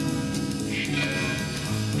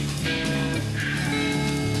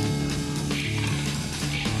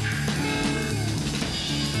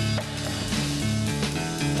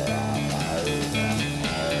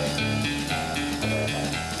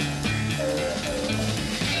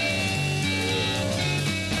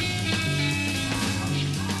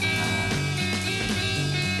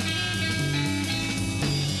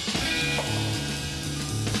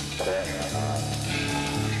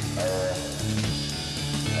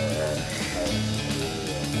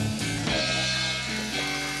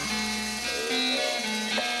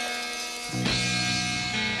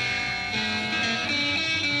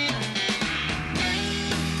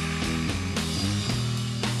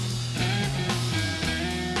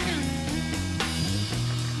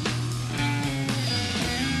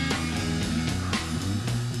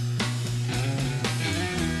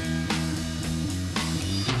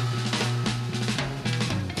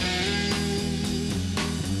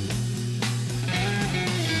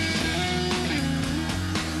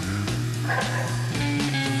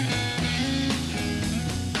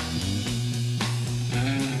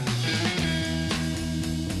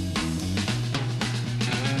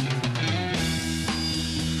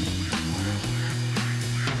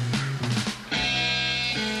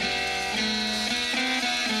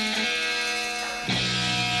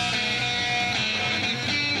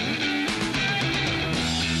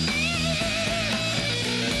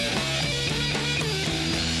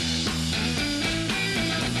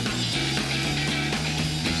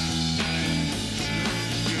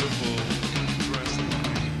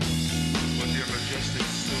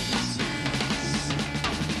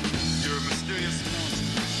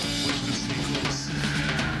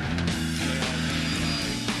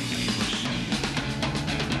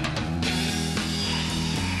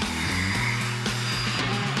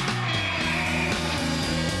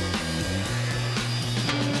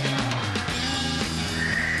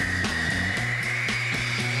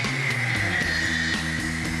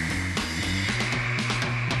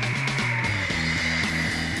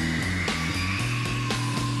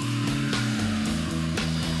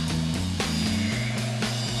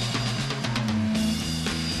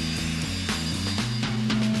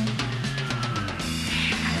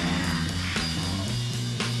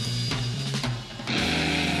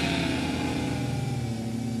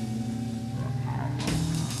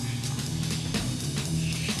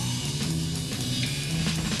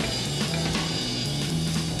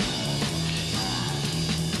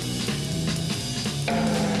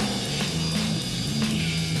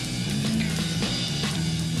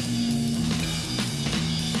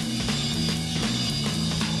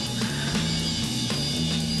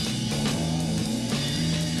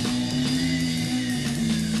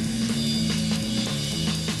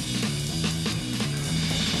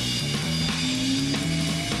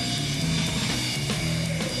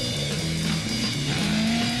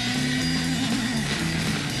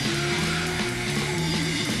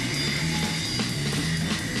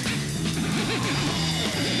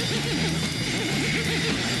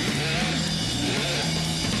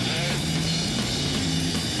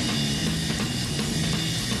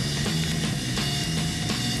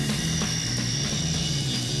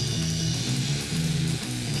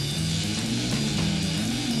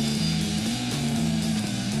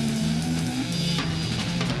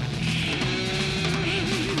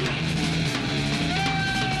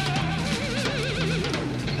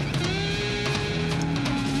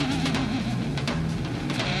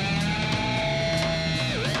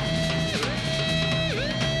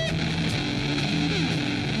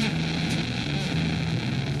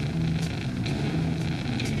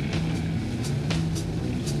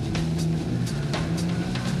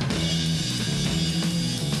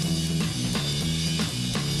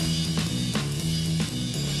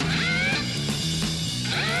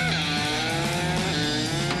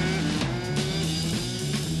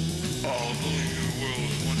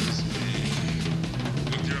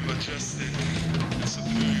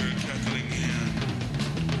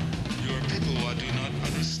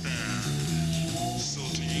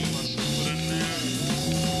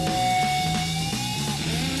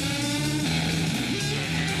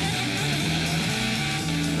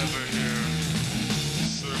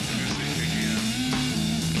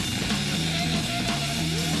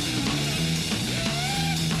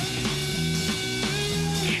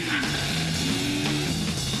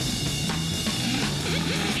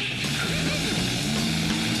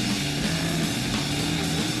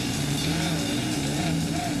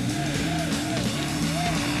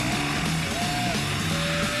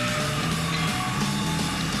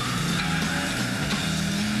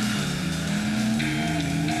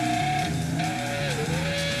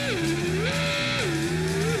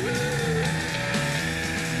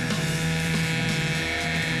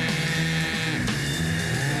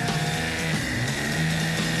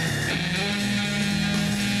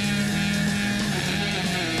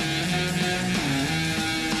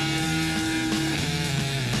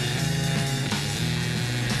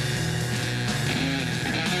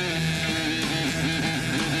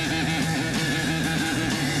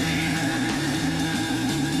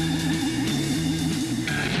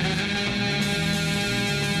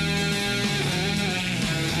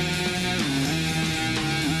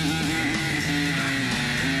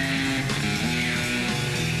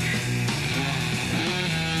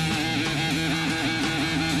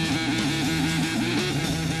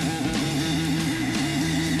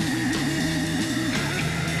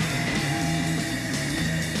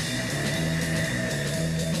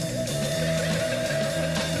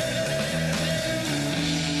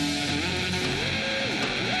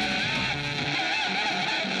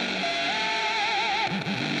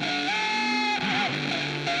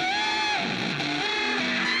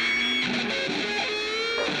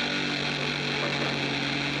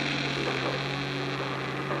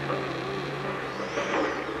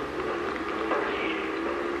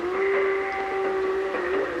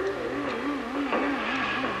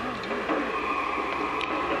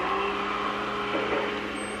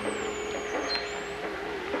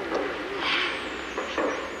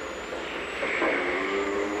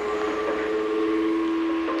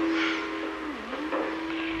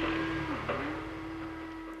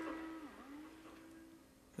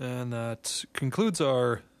 concludes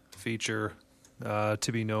our feature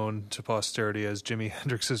to be known to posterity as Jimi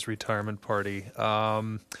Hendrix's retirement party.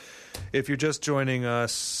 If you're just joining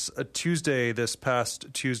us, this past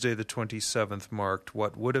Tuesday, the 27th, marked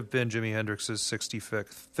what would have been Jimi Hendrix's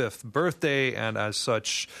 65th birthday, and as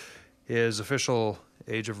such, his official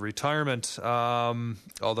age of retirement,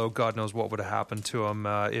 although God knows what would have happened to him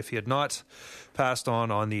if he had not passed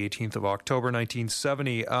on the 18th of October,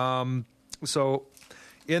 1970. So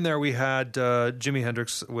in there we had Jimi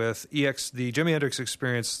Hendrix with the Jimi Hendrix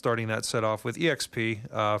Experience, starting that set off with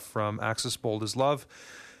EXP from Axis Bold as Love.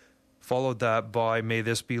 Followed that by May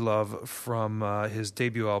This Be Love from his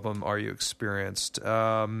debut album, Are You Experienced?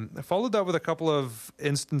 Followed that with a couple of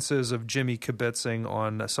instances of Jimmy kibitzing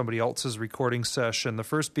on somebody else's recording session. The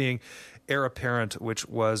first being Heir Apparent, which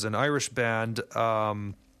was an Irish band, I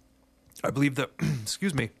believe that,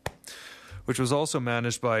 excuse me, which was also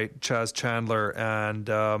managed by Chaz Chandler,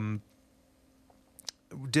 and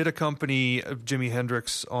did accompany Jimi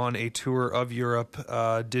Hendrix on a tour of Europe,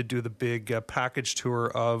 did do the big package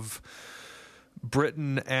tour of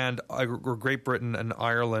Britain and Great Britain and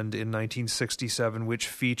Ireland in 1967, which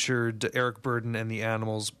featured Eric Burdon and the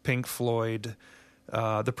Animals, Pink Floyd.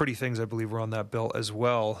 The Pretty Things, I believe, were on that bill as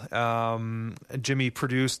well. Jimmy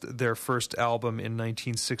produced their first album in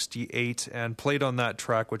 1968 and played on that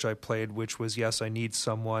track, which I played, which was Yes, I Need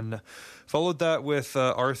Someone. Followed that with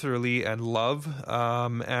Arthur Lee and Love,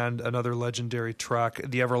 and another legendary track,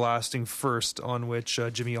 The Everlasting First, on which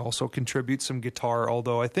Jimmy also contributes some guitar,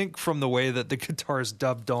 although I think from the way that the guitar is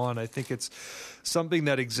dubbed on, I think it's something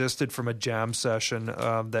that existed from a jam session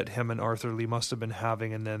that him and Arthur Lee must have been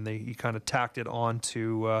having, and then he kind of tacked it on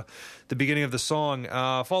to the beginning of the song.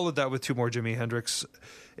 Followed that with two more Jimi Hendrix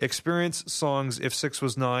Experience songs, If 6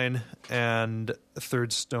 Was 9 and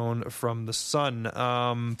Third Stone from the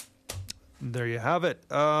Sun. There you have it.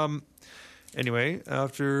 Anyway,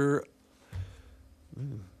 after...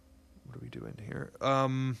 what are we doing here?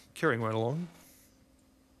 Carrying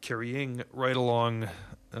right along.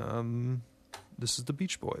 This is the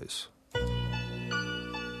Beach Boys.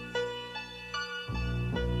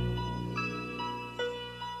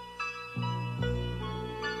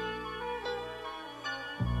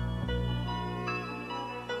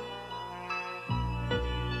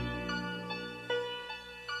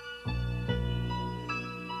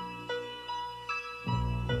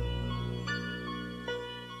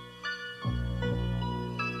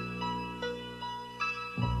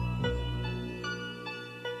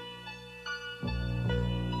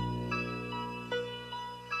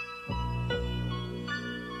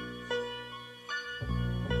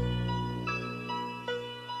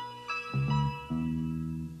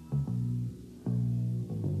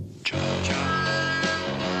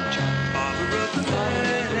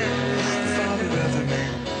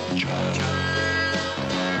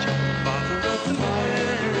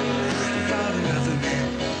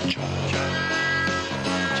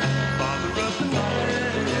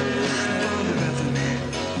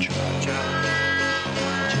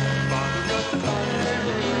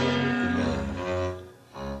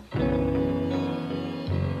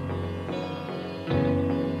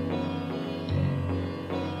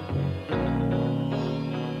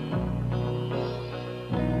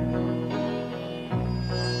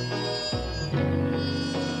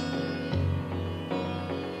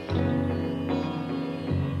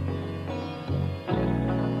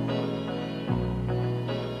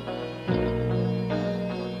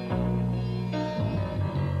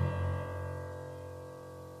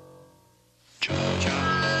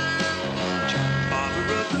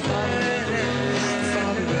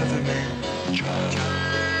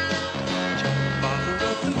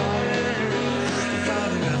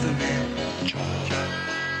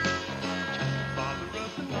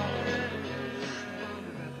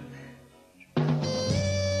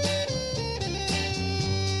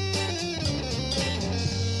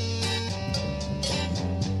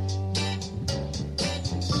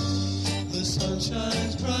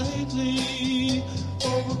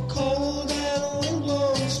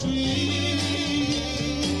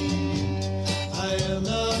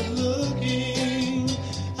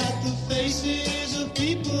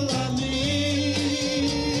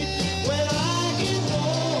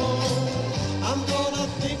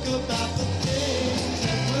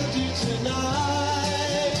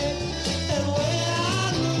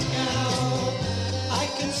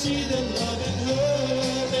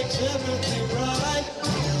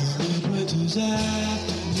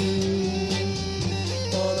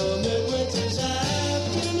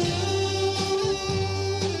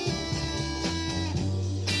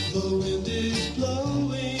 The wind is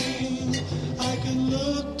blowing. I can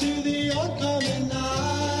look to the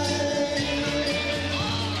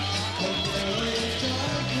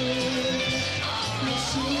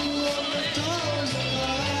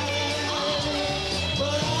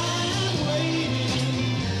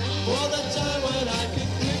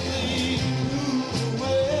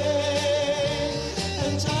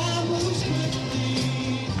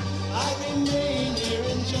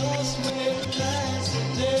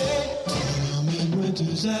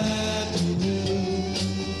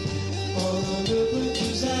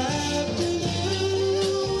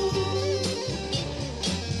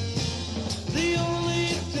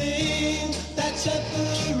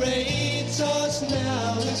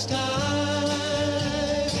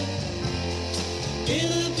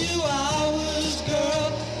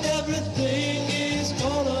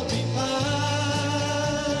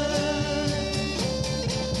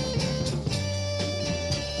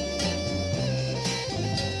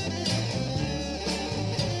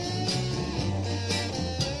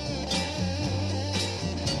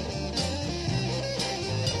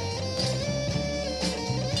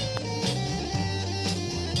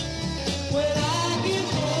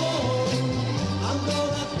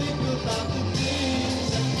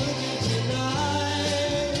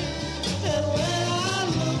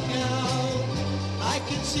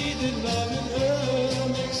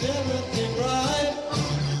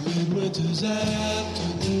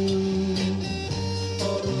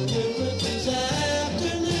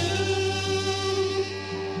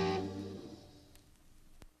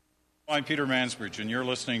I'm Peter Mansbridge, and you're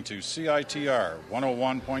listening to CITR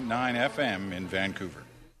 101.9 FM in Vancouver.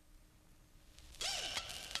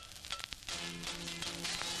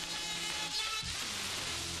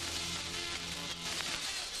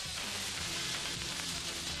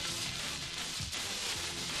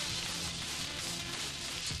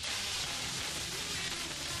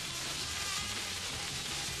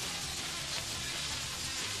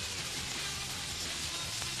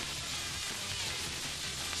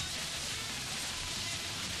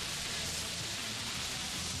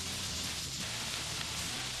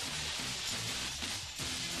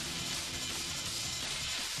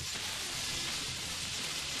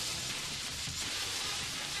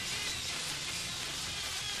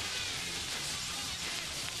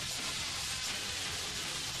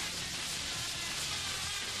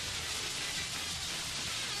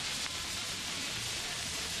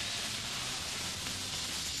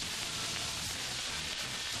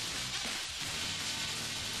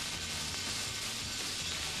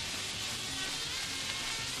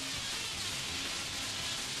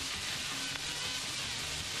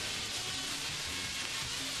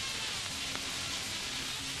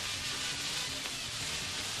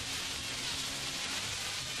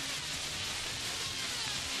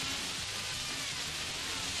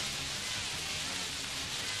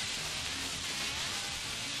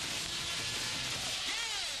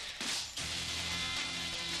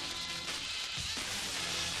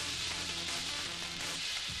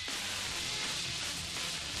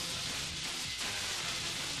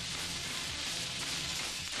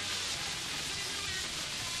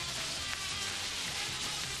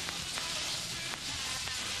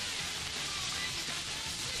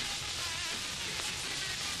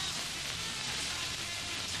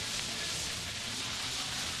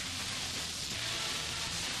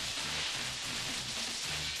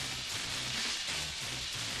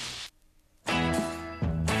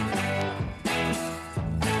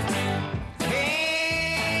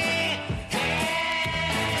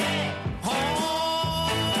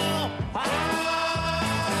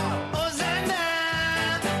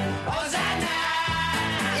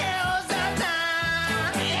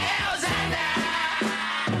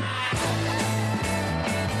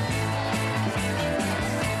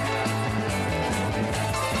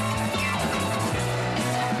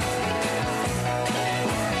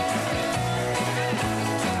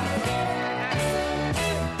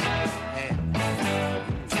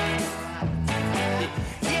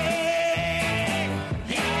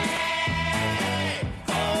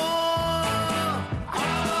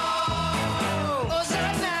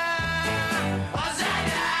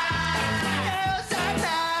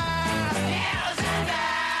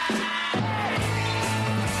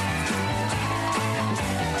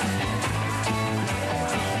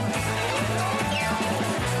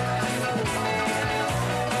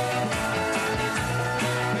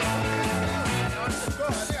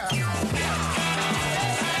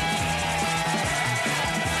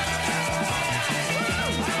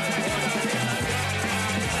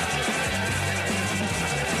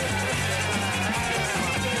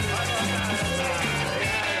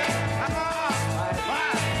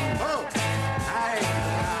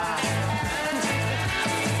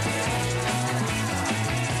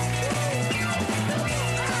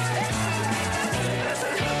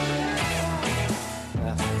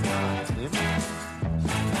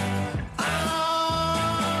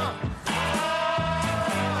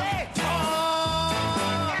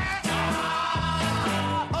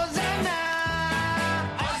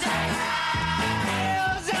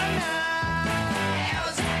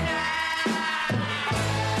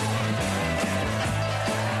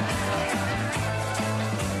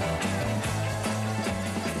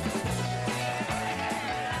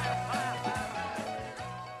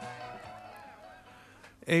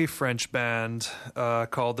 A French band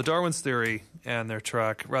called The Darwin's Theory and their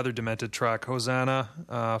track, rather demented track,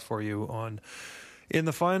 Hosanna, for you on in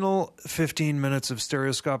the final 15 minutes of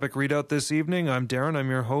Stereoscopic Readout this evening. I'm Darren, I'm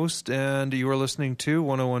your host, and you are listening to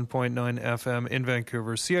 101.9 FM in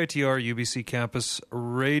Vancouver, CITR UBC Campus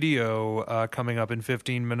Radio. Coming up in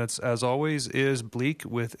 15 minutes, as always, is Bleak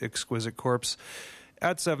with Exquisite Corpse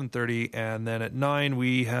at 7:30, and then at 9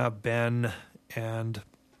 we have Ben and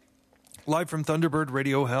live from Thunderbird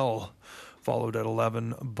Radio Hell, followed at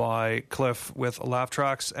 11 by Cliff with Laugh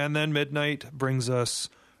Tracks, and then midnight brings us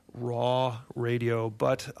Raw Radio,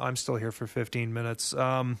 but I'm still here for 15 minutes.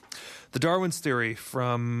 The Darwin's Theory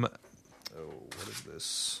from, what is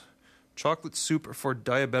this? Chocolate Soup for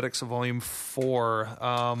Diabetics, Volume 4.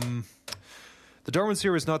 The Darwin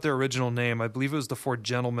series is not their original name. I believe it was the Four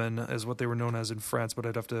Gentlemen is what they were known as in France, but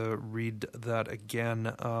I'd have to read that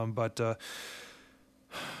again.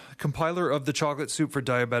 Compiler of the Chocolate Soup for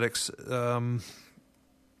Diabetics,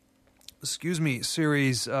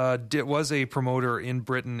 series was a promoter in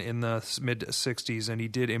Britain in the mid-'60s, and he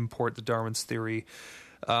did import the Darwin's theory.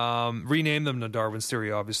 Renamed them to Darwin's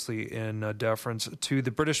theory, obviously, in deference to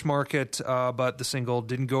the British market, but the single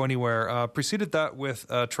didn't go anywhere. Preceded that with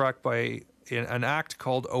a track by an act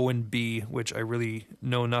called O&B, which I really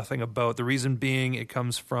know nothing about. The reason being it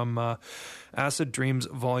comes from Acid Dreams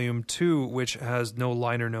Volume 2, which has no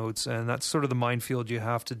liner notes, and that's sort of the minefield you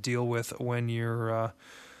have to deal with when you're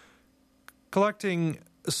collecting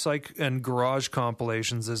psych and garage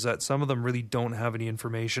compilations, is that some of them really don't have any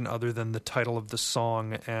information other than the title of the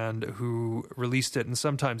song and who released it, and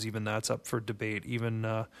sometimes even that's up for debate.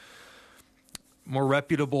 Even more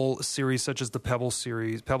reputable series such as the Pebbles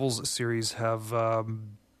series have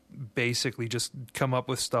basically just come up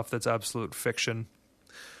with stuff that's absolute fiction.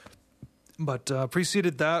 But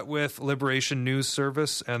preceded that with Liberation News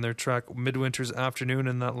Service and their track Midwinter's Afternoon,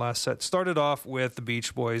 and that last set started off with the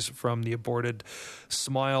Beach Boys from the aborted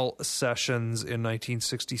Smile Sessions in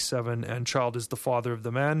 1967, and Child is the Father of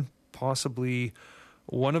the Man, possibly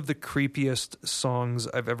one of the creepiest songs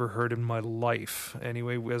I've ever heard in my life.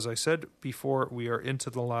 Anyway, as I said before, we are into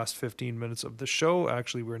the last 15 minutes of the show.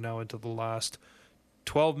 Actually, we're now into the last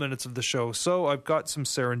 12 minutes of the show. So I've got some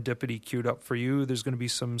serendipity queued up for you. There's going to be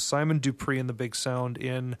some Simon Dupree and the Big Sound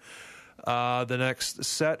in the next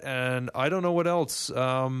set, and I don't know what else.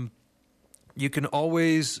 You can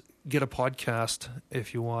always get a podcast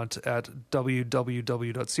if you want at www.citr.ca.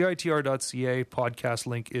 Podcast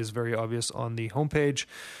link is very obvious on the homepage.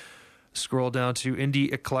 Scroll down to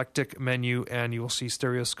Indie Eclectic menu and you will see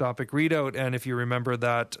Stereoscopic Readout. And if you remember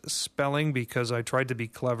that spelling, because I tried to be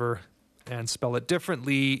clever and spell it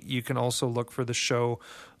differently, you can also look for the show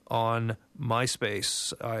on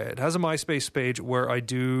MySpace. It has a MySpace page where I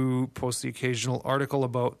do post the occasional article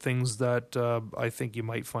about things that I think you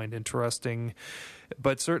might find interesting.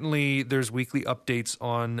 But certainly there's weekly updates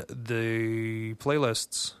on the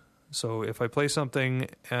playlists. So if I play something,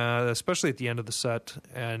 especially at the end of the set,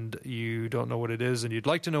 and you don't know what it is and you'd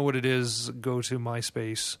like to know what it is, go to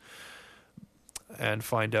MySpace and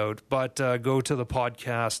find out. But go to the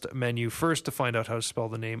podcast menu first to find out how to spell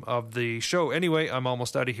the name of the show. Anyway, I'm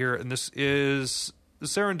almost out of here, and this is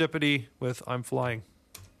Serendipity with I'm Flying.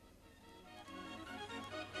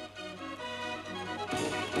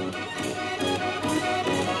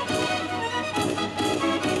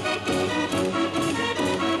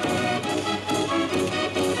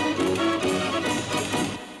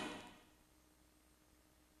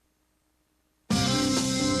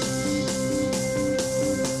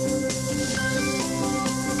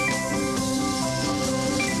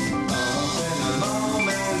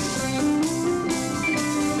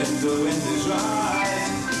 Go in the drive.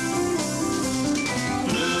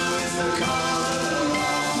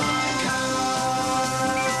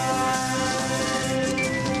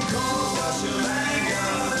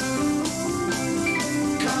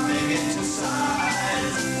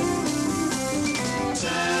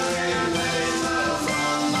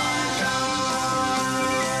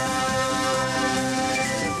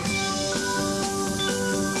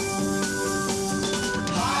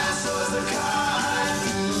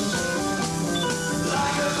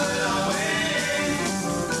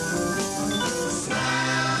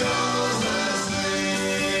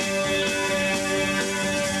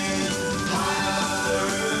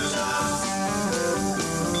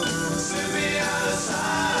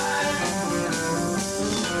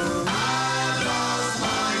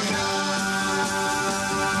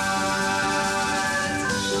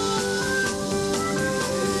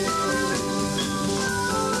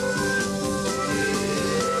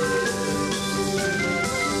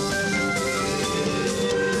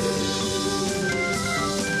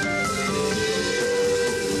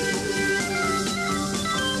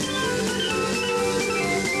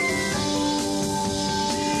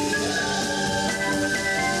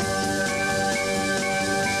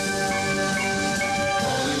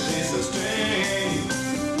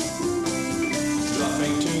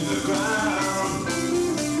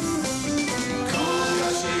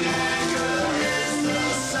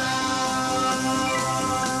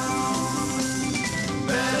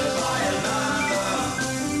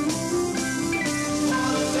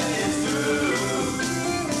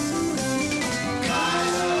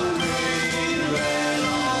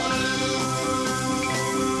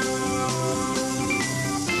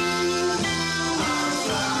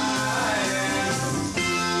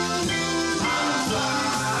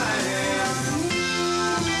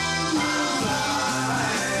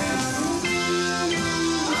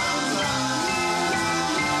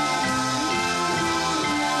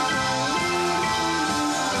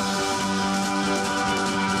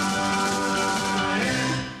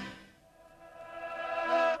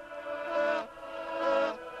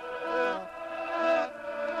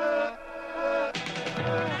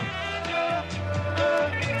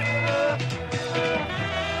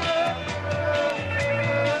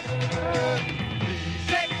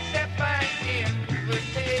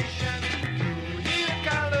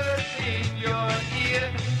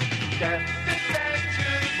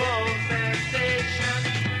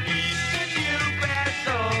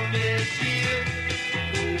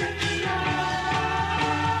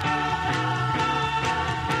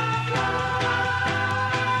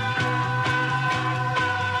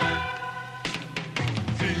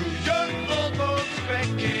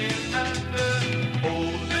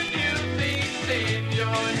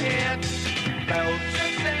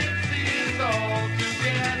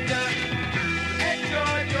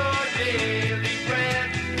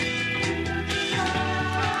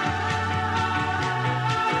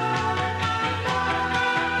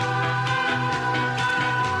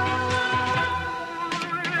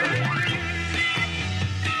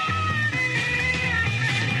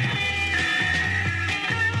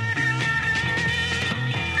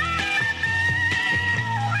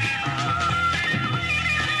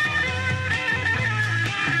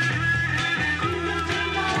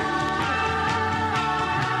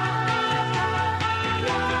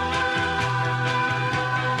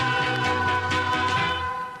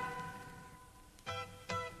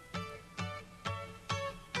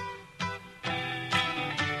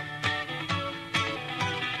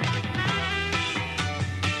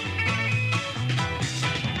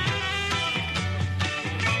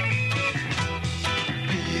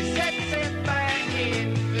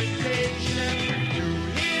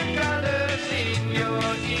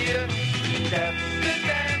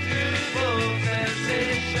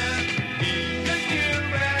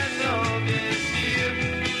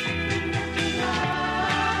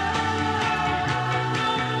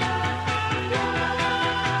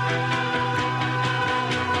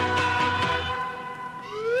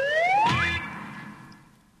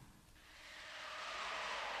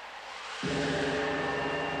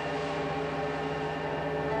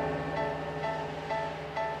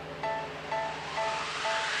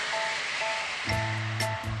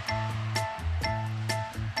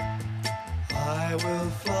 will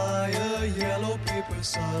fly a yellow paper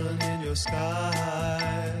sun in your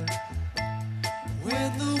sky.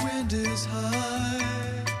 When the wind is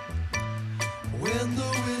high, when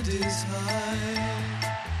the wind is high,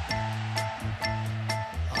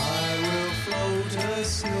 I will float a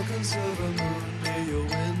silken silver moon near your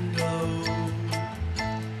window.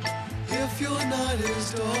 If your night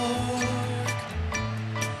is dark,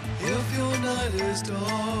 if your night is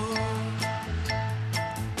dark,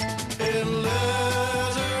 in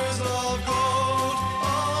letters of gold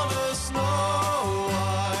on a snow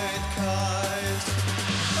white kite,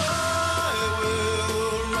 I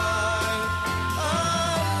will write I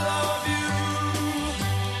love you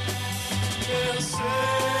and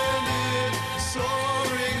send it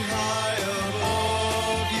soaring high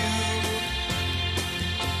above you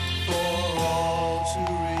for all to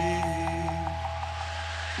read.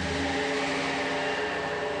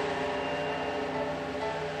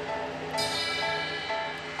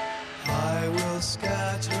 I will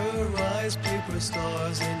scatter rice paper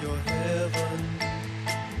stars in your heaven.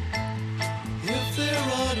 If there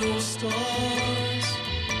are no stars,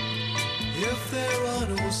 if there are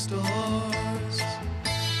no stars,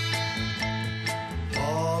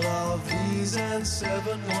 all of these and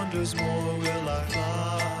 7 wonders more will I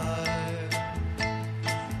fly.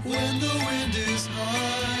 When the wind is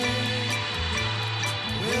high,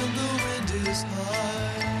 when the wind is high,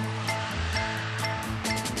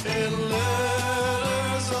 in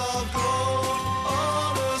letters of gold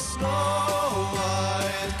on a snow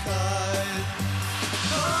white kite,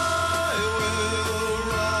 I will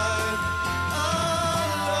write I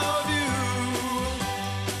love you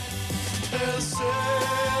and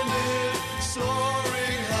send it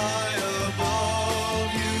soaring high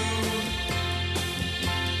above you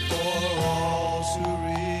for all to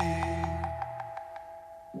read.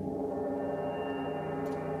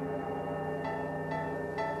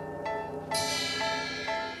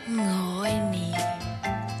 Ngồi nì,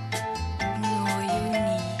 ngồi yu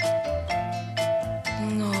nì,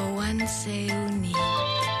 ngồi wan sêu nì,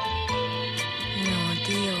 ngồi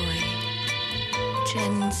đi ơi,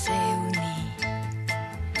 chân sêu nì,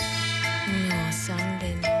 ngồi sam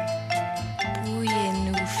den, bu ye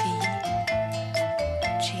nu fi,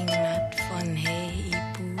 ching nat von he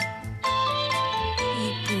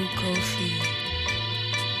ipu kofi,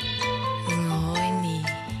 ngồi nì.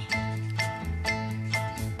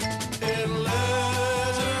 In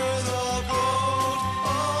letters of gold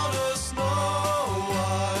on a snow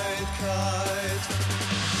white kite,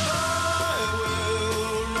 I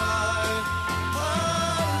will write I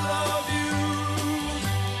love you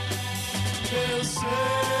and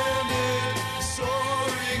send it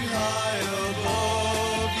soaring high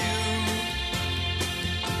above you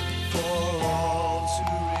for all to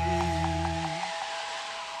read.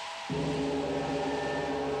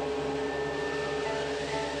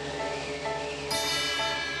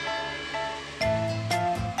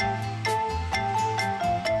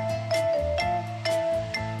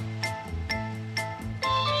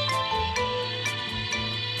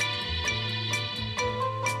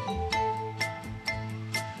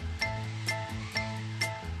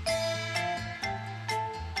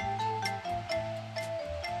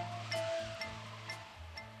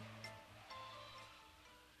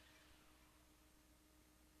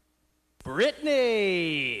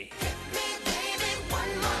 Brittany.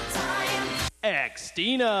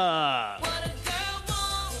 Xtina.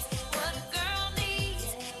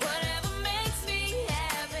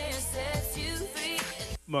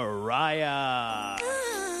 Mariah.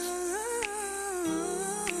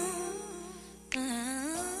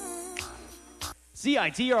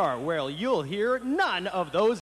 CITR, where you'll hear none of those